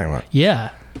 what are we talking about? Yeah.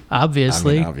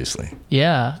 Obviously. I mean, obviously.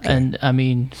 Yeah, and I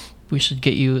mean, we should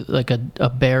get you like a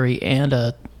Barry and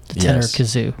a tenor Yes.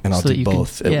 kazoo, And I'll so that do you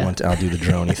both Can, at one. I'll do the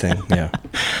droney thing. Yeah.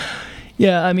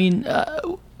 Yeah, I mean,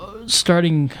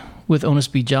 starting with Onus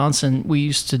B. Johnson, we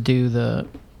used to do the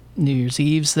New Year's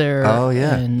Eves there. Oh,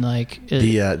 yeah. and like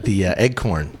The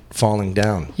eggcorn falling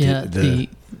down. yeah,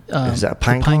 is that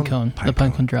pine the pine cone? cone, the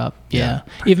pine cone drop. Yeah.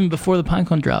 Yeah. Even before the pine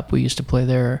cone drop, we used to play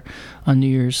there on New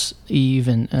Year's Eve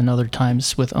and other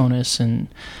times with Onus, and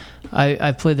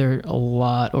I played there a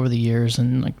lot over the years,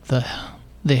 and like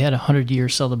they had a 100-year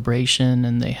celebration,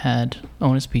 and they had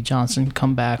Onus B. Johnson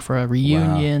come back for a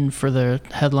reunion for the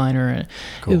headliner. And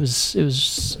Cool.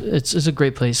 it's a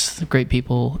great place, great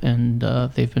people, and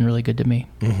they've been really good to me.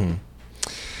 Mm-hmm.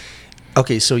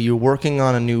 Okay, so you're working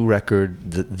on a new record.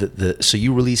 So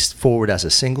you released Forward as a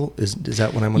single. Is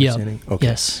that what I'm Yep. understanding? Okay.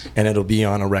 Yes. And it'll be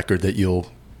on a record that you'll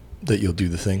do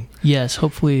the thing. Yes,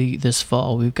 hopefully this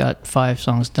fall. We've got 5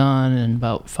 songs done and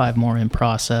about 5 more in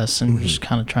process, and we're just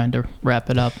kind of trying to wrap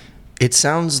it up. It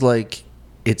sounds like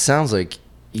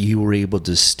you were able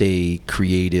to stay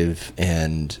creative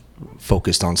and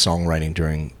focused on songwriting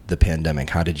during the pandemic.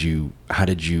 How did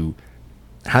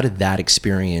that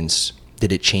experience?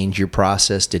 Did it change your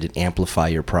process? Did it amplify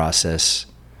your process?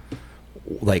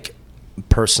 Like,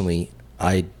 personally,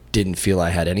 I didn't feel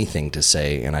I had anything to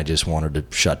say, and I just wanted to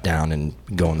shut down and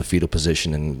go in the fetal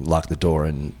position and lock the door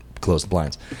and close the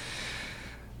blinds.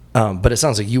 But it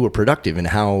sounds like you were productive. And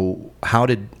how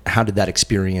did that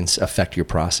experience affect your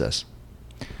process?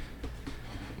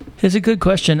 It's a good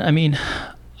question. I mean,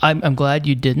 I'm glad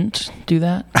you didn't do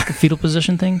that, the fetal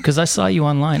position thing, because I saw you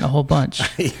online a whole bunch,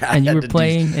 Yeah, and you were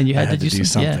playing, and you had to do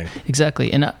something. Yeah,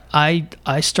 exactly. And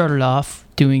I started off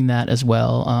doing that as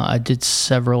well. I did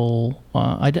several.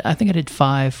 I think I did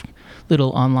 5 little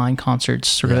online concerts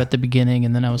sort of Yeah. at the beginning,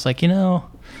 and then I was like, I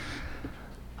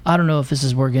don't know if this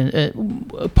is working.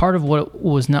 Part of what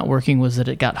was not working was that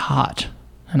it got hot.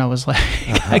 And I was like,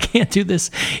 I can't do this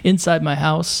inside my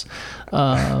house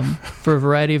for a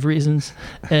variety of reasons.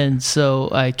 And so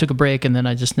I took a break, and then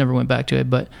I just never went back to it.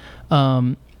 But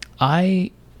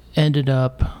I ended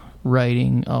up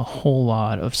writing a whole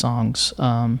lot of songs.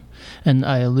 And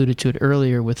I alluded to it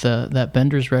earlier with that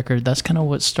Benders record. That's kind of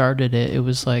what started it. It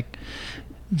was like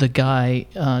the guy,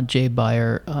 Jay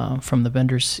Beyer from the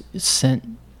Benders,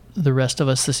 sent the rest of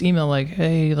us this email like,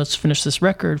 hey, let's finish this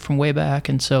record from way back.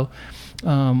 And so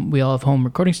we all have home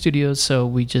recording studios, so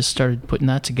we just started putting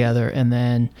that together, and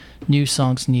then new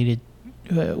songs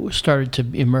started to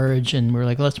emerge, and we're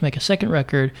like, let's make a second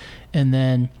record. And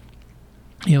then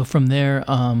from there,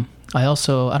 I don't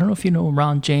know if you know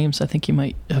Ron James. I think you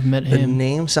might have met The him.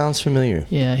 name sounds familiar.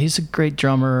 Yeah, he's a great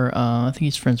drummer. I think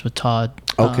he's friends with Todd.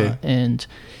 Okay. And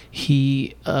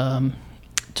he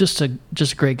just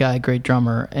a great guy, great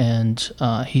drummer, and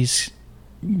he's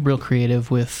real creative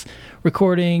with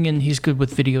recording, and he's good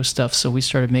with video stuff. So we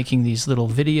started making these little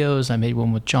videos. I made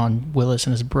one with John Willis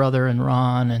and his brother and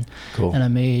Ron, and Cool. and I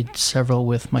made several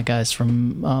with my guys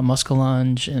from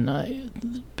Muskellunge, and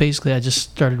I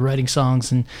just started writing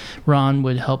songs, and Ron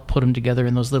would help put them together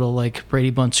in those little like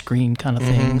Brady Bunch screen kind of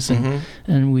things,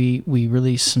 and we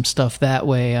released some stuff that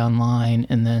way online.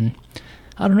 And then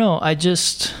I don't know,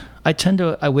 I tend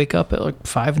to, I wake up at like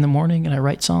 5 in the morning and I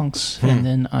write songs, and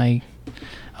then I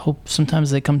hope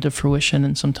sometimes they come to fruition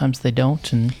and sometimes they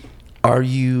don't. And Are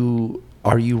you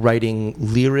writing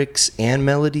lyrics and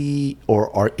melody,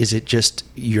 or is it just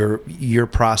your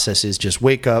process is just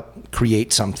wake up,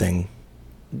 create something,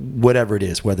 whatever it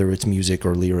is, whether it's music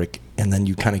or lyric, and then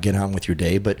you kind of get on with your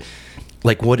day? But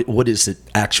like, what does it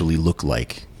actually look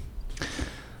like?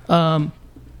 I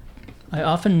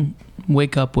often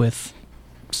wake up with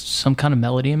some kind of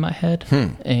melody in my head,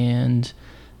 and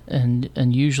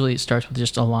usually it starts with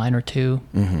just a line or two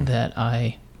that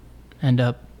I end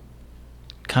up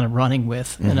kind of running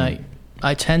with, and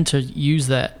I tend to use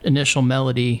that initial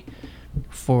melody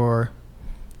for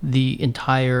the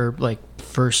entire like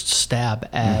first stab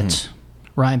at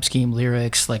rhyme scheme,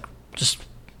 lyrics, like just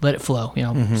let it flow, you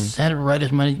know, write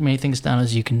as many things down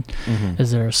as you can,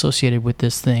 as they're associated with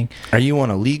this thing. Are you on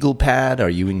a legal pad?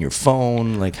 Are you in your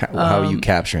phone? Like, how are you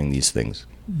capturing these things?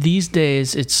 These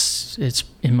days, it's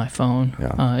in my phone.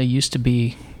 Yeah. It used to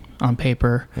be on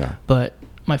paper, but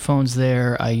my phone's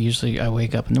there. I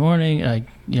wake up in the morning, and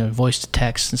I voice to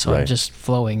text, and so I'm just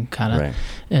flowing kind of,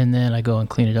 and then I go and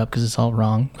clean it up because it's all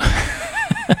wrong.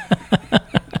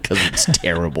 Because it's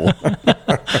terrible.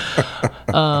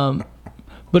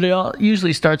 But it all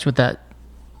usually starts with that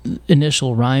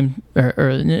initial rhyme or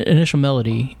initial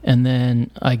melody, and then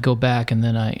I go back and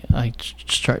then I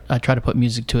try to put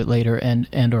music to it later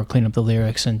and or clean up the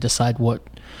lyrics and decide what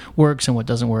works and what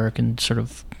doesn't work, and sort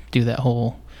of do that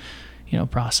whole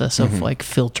process of like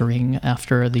filtering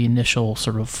after the initial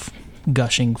sort of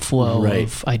gushing flow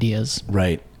of ideas.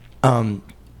 Right.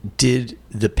 Did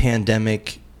the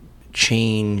pandemic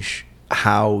change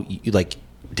how you, like,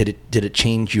 did it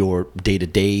change your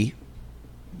day-to-day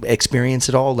experience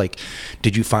at all? Like,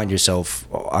 did you find yourself,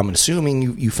 I'm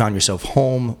assuming you found yourself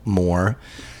home more.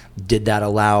 Did that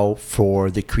allow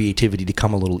for the creativity to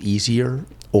come a little easier,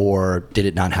 or did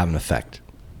it not have an effect?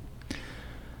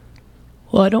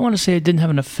 Well, I don't want to say it didn't have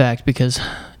an effect, because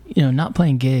not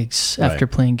playing gigs after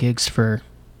playing gigs for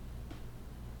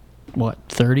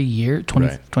 30 years,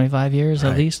 25 years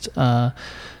at least,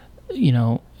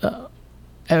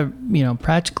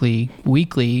 practically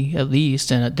weekly at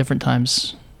least, and at different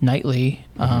times nightly.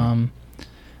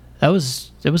 It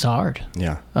was hard.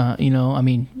 Yeah. I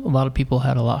mean, a lot of people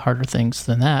had a lot harder things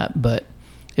than that, but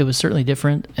it was certainly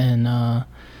different, and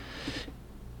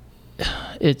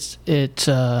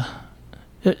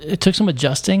it took some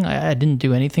adjusting. I didn't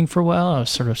do anything for a while. I was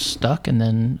sort of stuck, and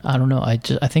then I don't know. I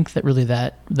think that really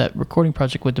that recording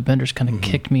project with the Benders kind of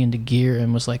kicked me into gear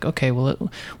and was like, okay,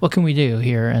 well, what can we do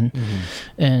here?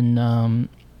 And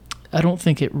I don't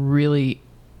think it really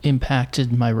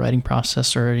impacted my writing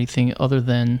process or anything, other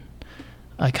than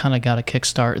I kind of got a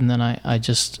kickstart, and then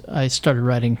I started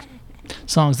writing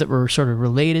songs that were sort of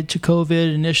related to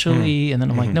COVID initially, and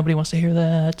then I'm like, nobody wants to hear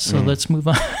that, so let's move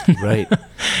on. Right.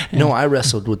 No, I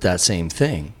wrestled with that same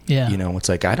thing. Yeah. It's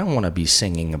like, I don't want to be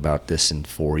singing about this in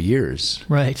 4 years.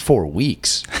 Right. 4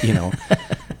 weeks,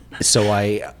 So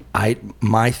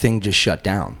my thing just shut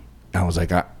down. I was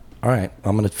like, all right,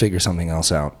 I'm going to figure something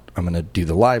else out. I'm going to do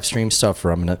the live stream stuff,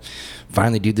 or I'm going to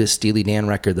finally do this Steely Dan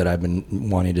record that I've been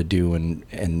wanting to do, and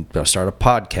start a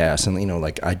podcast. And,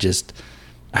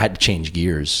 I had to change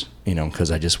gears, because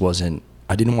I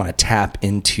didn't want to tap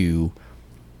into,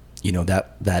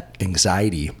 that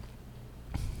anxiety,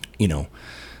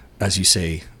 as you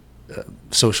say,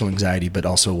 social anxiety, but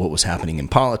also what was happening in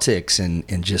politics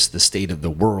and just the state of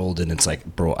the world. And it's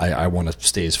like, bro, I want to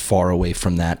stay as far away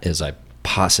from that as I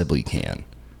possibly can.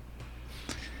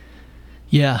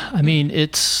 Yeah. I mean,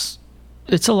 it's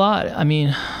a lot. I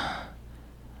mean,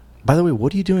 by the way,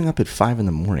 what are you doing up at 5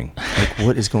 a.m? Like,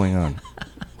 what is going on?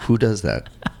 Who does that?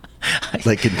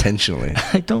 Like, intentionally?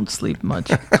 I don't sleep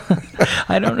much.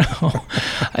 I don't know.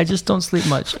 I just don't sleep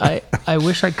much. I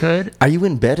wish I could. Are you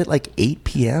in bed at like 8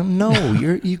 p.m? No,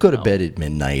 you go to bed at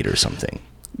midnight or something.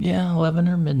 Yeah, 11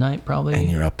 or midnight probably.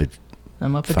 And you're up at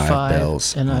I'm up at 5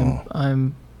 bells. And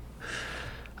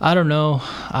I don't know.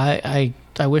 I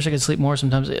wish I could sleep more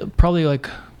sometimes. Probably like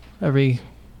every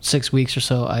 6 weeks or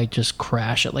so, I just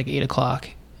crash at like 8 o'clock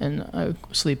and I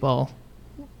sleep all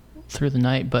through the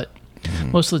night, but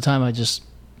most of the time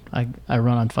I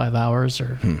run on 5 hours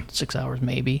or 6 hours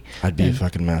maybe. I'd be a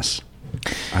fucking mess.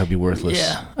 I'd be worthless.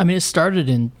 Yeah, I mean, it started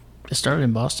in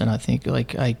Boston. I think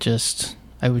like I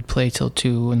would play till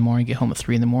 2 in the morning, get home at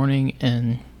 3 in the morning,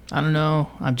 and I don't know.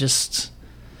 I'm just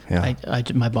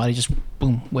my body just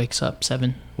boom wakes up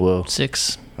 7,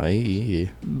 6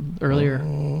 earlier. I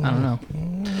don't know.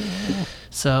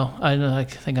 So I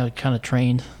think I kind of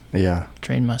trained Yeah.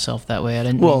 train myself that way. I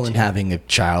didn't. Well, need and to. having a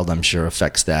child, I'm sure,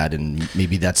 affects that, and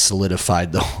maybe that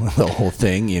solidified the whole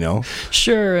thing, you know?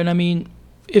 Sure, and I mean,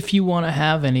 if you want to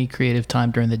have any creative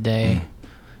time during the day,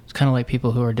 it's kind of like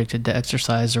people who are addicted to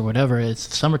exercise or whatever.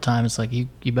 It's summertime. It's like you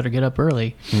better get up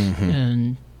early,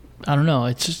 and I don't know.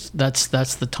 It's just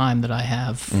that's the time that I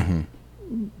have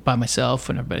by myself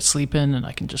when everybody's sleeping, and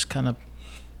I can just kind of,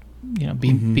 you know,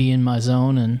 be in my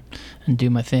zone and do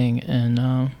my thing.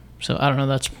 And so I don't know.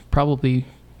 That's probably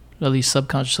at least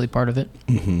subconsciously part of it.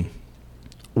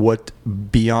 What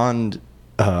beyond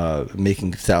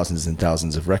making thousands and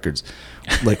thousands of records,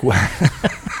 like what?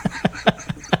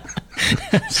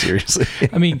 Seriously,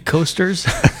 I mean, coasters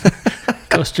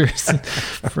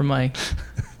for my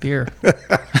beer.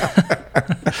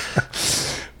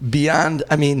 Beyond,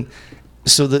 I mean,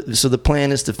 so the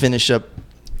plan is to finish up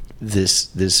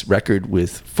this record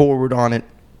with Forward on it.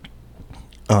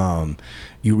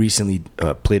 You recently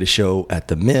played a show at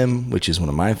the MIM, which is one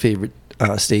of my favorite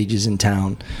stages in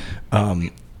town.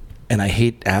 And I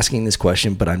hate asking this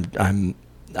question, but I'm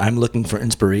looking for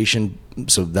inspiration,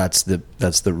 so that's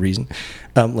the reason.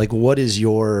 Like, what is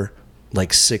your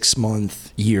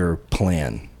 6-month year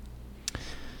plan?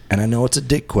 And I know it's a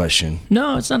dick question.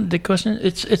 No, it's not a dick question.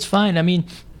 It's fine. I mean,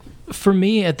 for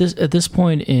me at this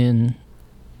point in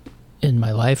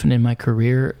my life and in my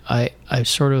career, I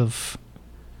sort of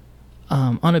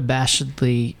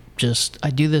unabashedly just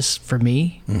I do this for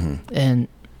me, and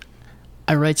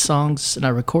I write songs and I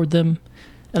record them,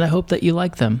 and I hope that you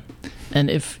like them. And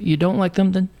if you don't like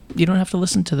them, then you don't have to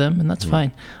listen to them, and that's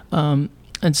fine. And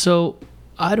so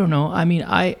I don't know. I mean,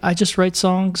 I just write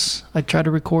songs. I try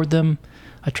to record them.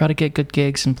 I try to get good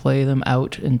gigs and play them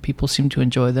out, and people seem to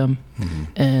enjoy them.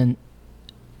 And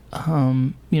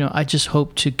you know, I just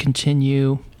hope to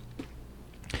continue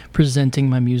presenting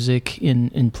my music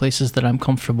in places that I'm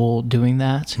comfortable doing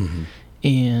that,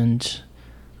 and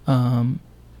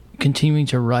continuing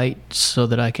to write so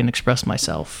that I can express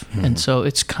myself. And so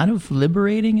it's kind of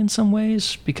liberating in some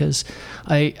ways, because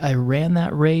I ran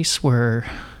that race where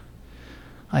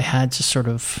I had to sort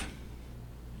of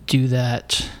do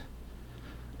that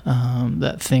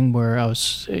thing where I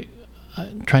was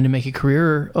trying to make a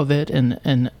career of it,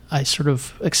 and I sort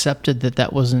of accepted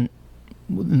that wasn't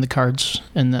in the cards,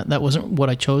 and that wasn't what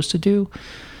I chose to do.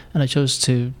 And I chose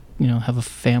to, you know, have a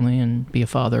family and be a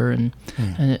father, and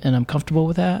I'm comfortable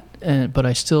with that. But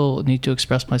I still need to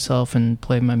express myself and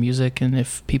play my music, and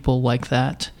if people like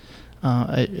that,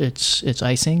 it's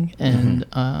icing, and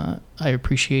I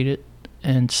appreciate it.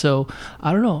 And so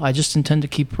I don't know. I just intend to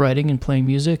keep writing and playing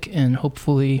music, and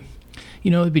hopefully,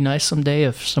 you know, it'd be nice someday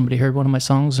if somebody heard one of my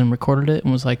songs and recorded it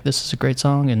and was like, "This is a great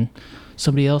song," and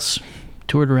somebody else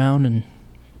toured around and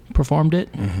performed it,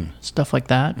 stuff like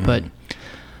that. But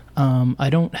I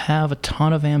don't have a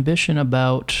ton of ambition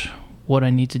about what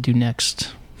I need to do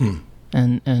next,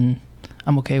 and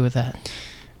I'm okay with that.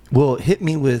 Well, hit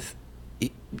me with,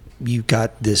 you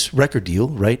got this record deal,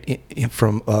 right,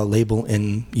 from a label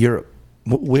in Europe.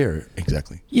 Where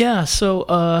exactly? Yeah,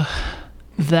 so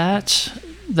that's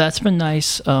been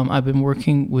nice. I've been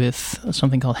working with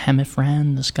something called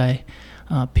Hemifran, this guy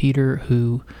Peter,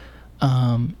 who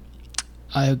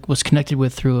I was connected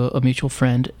with through a mutual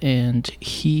friend, and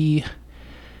he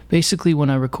basically, when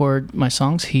I record my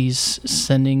songs, he's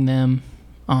sending them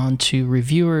on to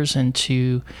reviewers and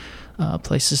to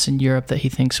places in Europe that he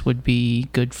thinks would be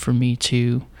good for me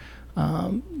to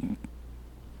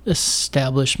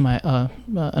establish my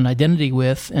an identity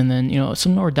with. And then, you know,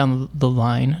 somewhere down the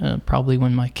line, probably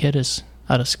when my kid is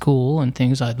out of school and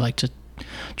things, I'd like to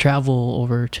travel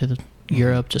over to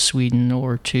Europe, to Sweden,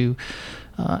 or to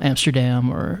Amsterdam,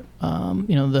 or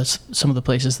you know, that's some of the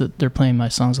places that they're playing my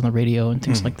songs on the radio and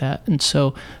things like that. And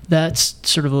so that's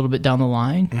sort of a little bit down the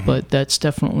line, but that's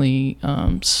definitely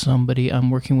somebody I'm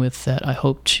working with that I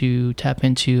hope to tap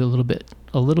into a little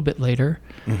bit later.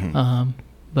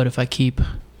 But if I keep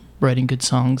writing good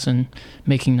songs and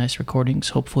making nice recordings,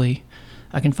 hopefully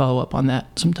I can follow up on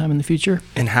that sometime in the future.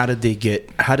 And how did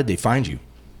they find you?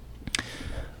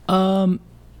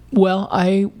 Well,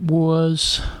 I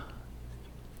was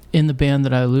in the band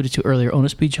that I alluded to earlier,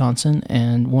 Onus B. Johnson,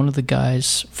 and one of the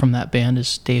guys from that band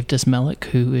is Dave Desmelik,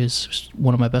 who is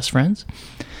one of my best friends.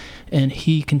 And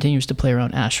he continues to play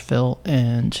around Asheville,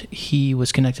 and he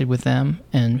was connected with them,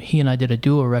 and he and I did a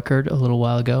duo record a little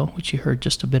while ago, which you heard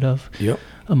just a bit of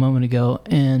a moment ago.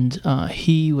 And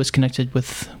he was connected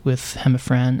with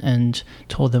Hemifran and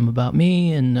told them about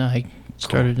me, and I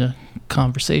started a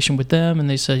conversation with them, and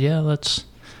they said, "Yeah, let's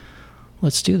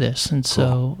do this." And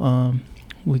so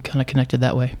we kind of connected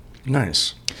that way.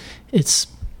 Nice. It's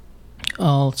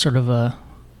all sort of a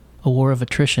a war of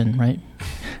attrition, right?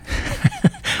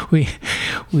 we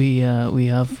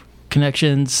have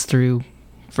connections through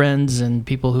friends and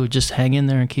people who just hang in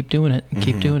there and keep doing it,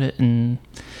 and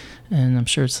I'm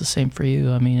sure it's the same for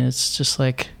you. I mean, it's just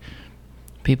like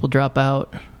people drop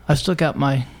out. I've still got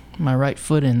my right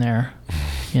foot in there,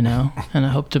 and I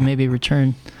hope to maybe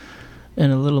return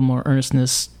in a little more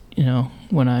earnestness,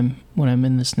 when I'm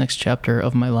in this next chapter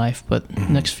of my life. But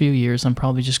next few years, I'm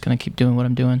probably just going to keep doing what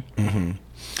I'm doing.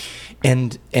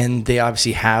 And they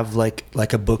obviously have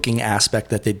like a booking aspect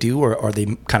that they do, or are they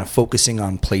kind of focusing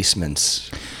on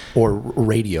placements or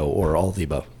radio or all of the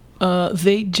above?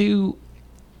 They do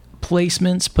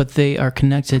placements, but they are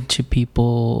connected to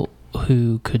people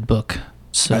who could book.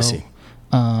 So I see.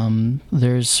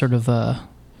 There's sort of a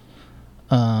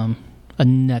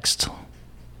next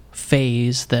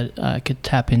phase that I could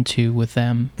tap into with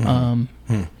them down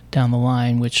the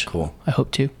line, which Cool. I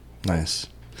hope to. Nice.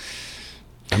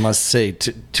 I must say,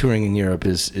 touring in Europe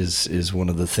is one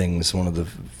of the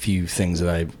few things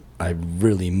that I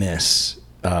really miss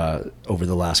over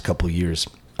the last couple of years.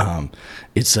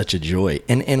 It's such a joy,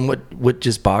 and what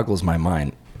just boggles my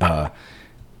mind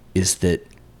is that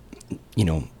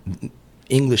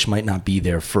English might not be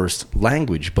their first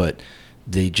language, but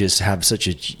they just have such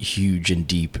a huge and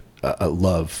deep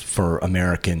love for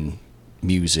American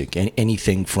music, and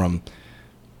anything from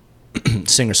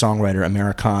singer-songwriter,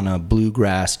 Americana,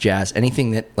 bluegrass, jazz,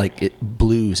 anything that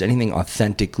blues, anything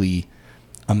authentically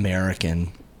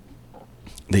American,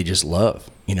 they just love,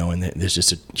 and there's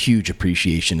just a huge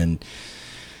appreciation. And,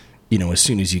 as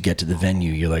soon as you get to the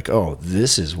venue, you're like, oh,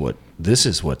 this is what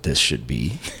this should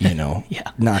be,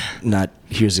 Yeah. not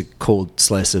here's a cold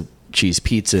slice of cheese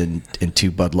pizza and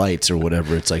 2 Bud Lights or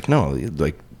whatever. It's like, no,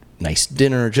 like nice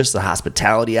dinner, just the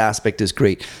hospitality aspect is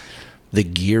great. The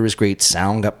gear is great.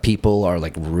 Sound up people are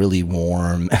like really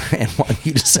warm and want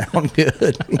you to sound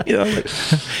good.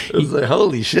 It was like,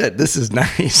 holy shit, this is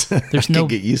nice. There's I no can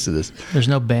get used to this. There's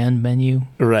no band menu.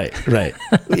 Right.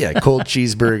 Yeah, cold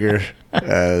cheeseburger,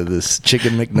 this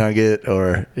chicken McNugget,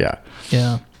 or yeah.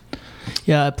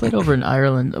 I played over in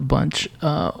Ireland a bunch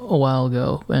a while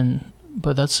ago,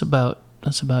 but that's about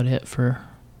it for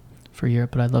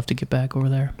Europe. But I'd love to get back over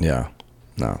there. Yeah,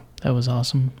 no, That was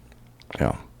awesome.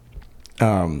 yeah.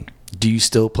 Do you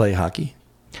still play hockey?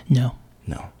 No.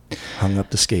 Hung up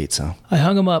the skates, huh? I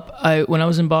hung them up. When I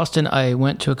was in Boston, I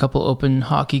went to a couple open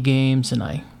hockey games,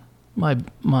 and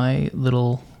my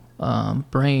little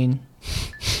brain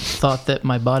thought that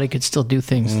my body could still do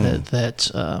things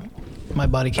that my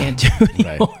body can't do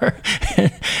anymore.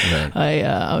 Right.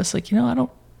 I was like, I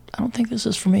don't think this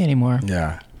is for me anymore.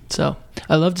 Yeah. So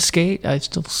I love to skate. I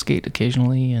still skate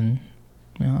occasionally, and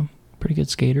I'm a pretty good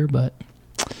skater, but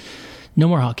no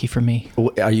more hockey for me.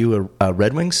 Are you a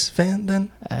Red Wings fan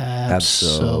then?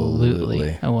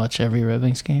 Absolutely. I watch every Red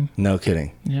Wings game. No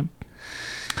kidding. Yep.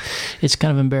 It's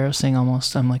kind of embarrassing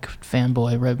almost. I'm like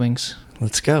fanboy Red Wings.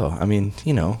 Let's go. I mean,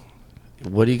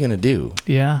 what are you going to do?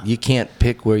 Yeah. You can't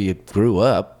pick where you grew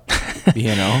up,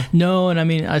 No, and I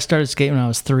mean, I started skating when I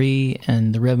was 3,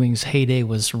 and the Red Wings heyday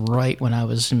was right when I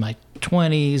was in my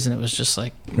 20s, and it was just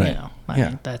like, Right. I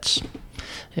mean,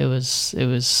 it was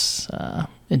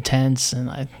intense, and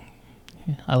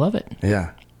I love it.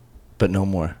 Yeah. But no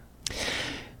more.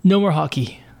 No more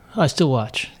hockey. I still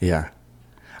watch. Yeah.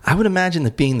 I would imagine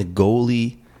that being the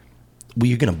goalie,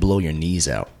 you're going to blow your knees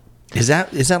out. Is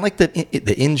that like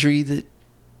the injury that?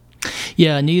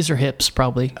 Yeah, knees or hips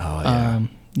probably. Oh, yeah.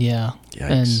 Yeah.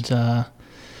 Yikes.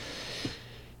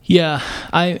 And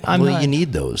I'm well, not, you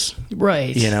need those.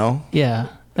 right. Yeah.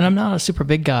 And I'm not a super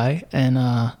big guy, and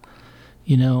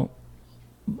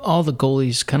all the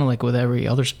goalies, kind of like with every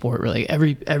other sport, really,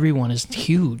 everyone is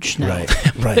huge now.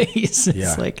 Right. It's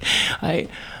Yeah. like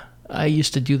I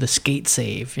used to do the skate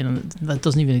save. That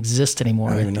doesn't even exist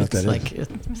anymore. I don't even know what It's that like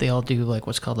they all do like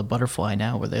what's called a butterfly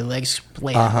now, where their legs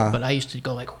lay out. But I used to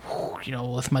go like,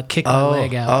 with my kick my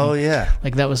leg out. Oh, yeah.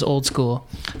 Like that was old school.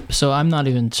 So I'm not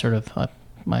even sort of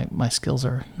my skills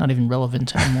are not even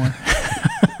relevant anymore.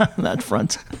 On that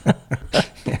front.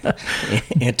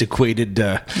 Antiquated.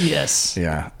 Yes.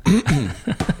 Yeah.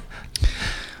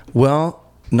 Well,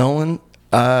 Nolan,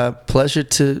 pleasure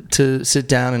to sit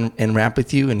down and rap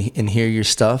with you and hear your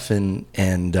stuff, and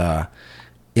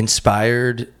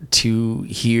inspired to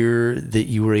hear that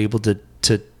you were able to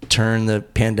turn the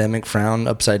pandemic frown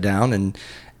upside down,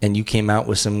 and you came out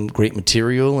with some great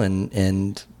material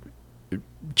and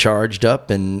charged up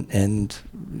and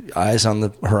eyes on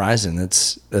the horizon.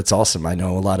 That's awesome. I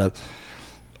know a lot of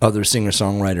other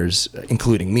singer-songwriters,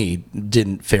 including me,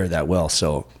 didn't fare that well,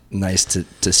 so nice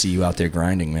to see you out there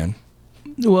grinding, man.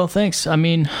 Well, thanks. I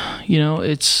mean,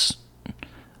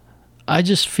 I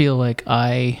just feel like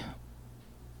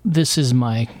this is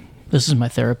my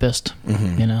therapist,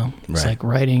 It's Right. like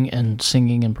writing and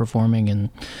singing and performing and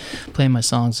playing my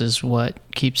songs is what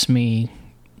keeps me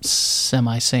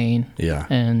semi-sane. Yeah.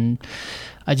 And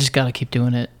I just got to keep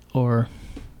doing it or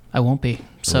I won't be.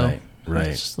 So Right.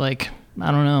 it's like, I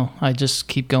don't know. I just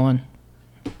keep going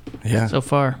Yeah. so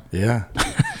far. Yeah.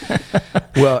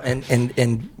 Well,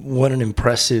 and what an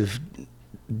impressive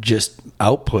just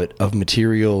output of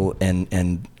material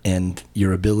and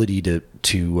your ability to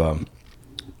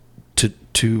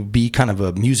be kind of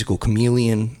a musical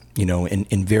chameleon,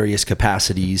 in various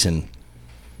capacities, and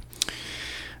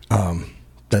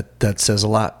that says a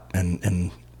lot,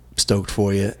 and stoked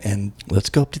for you. And let's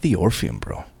go up to the Orpheum,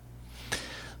 bro.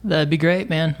 That'd be great,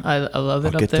 man. I love it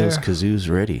I'll up get there. those kazoos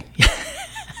ready.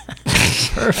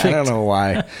 Perfect. I don't know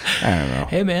why. I don't know.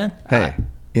 Hey, man. Hey,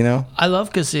 I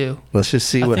love kazoo. let's just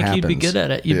see I what think happens. you'd be good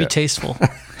at it. You'd Yeah. be tasteful.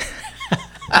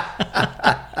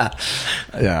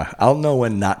 Yeah, I'll know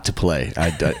when not to play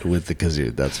with the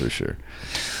kazoo. That's for sure.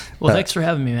 Well, thanks for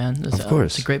having me, man. Of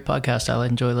course. It's a great podcast. I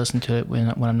enjoy listening to it when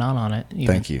I'm not on it. Even.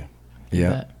 Thank you. Yeah,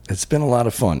 bet. it's been a lot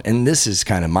of fun, and this is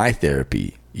kind of my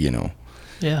therapy.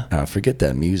 Yeah. Forget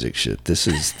that music shit. This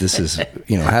is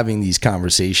having these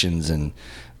conversations and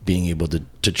being able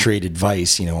to trade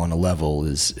advice, on a level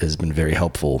has been very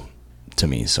helpful to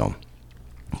me. So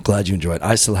glad you enjoyed.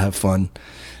 I still have fun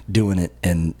doing it,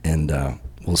 and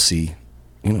we'll see.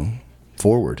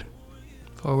 Forward.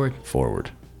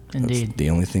 Forward. That's Indeed. the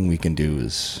only thing we can do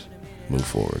is move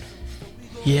forward.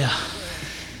 Yeah.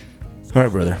 All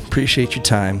right, brother. Appreciate your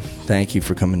time. Thank you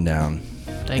for coming down.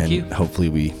 Thank and you. Hopefully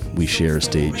we share a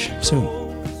stage soon.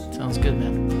 Sounds good,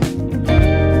 man.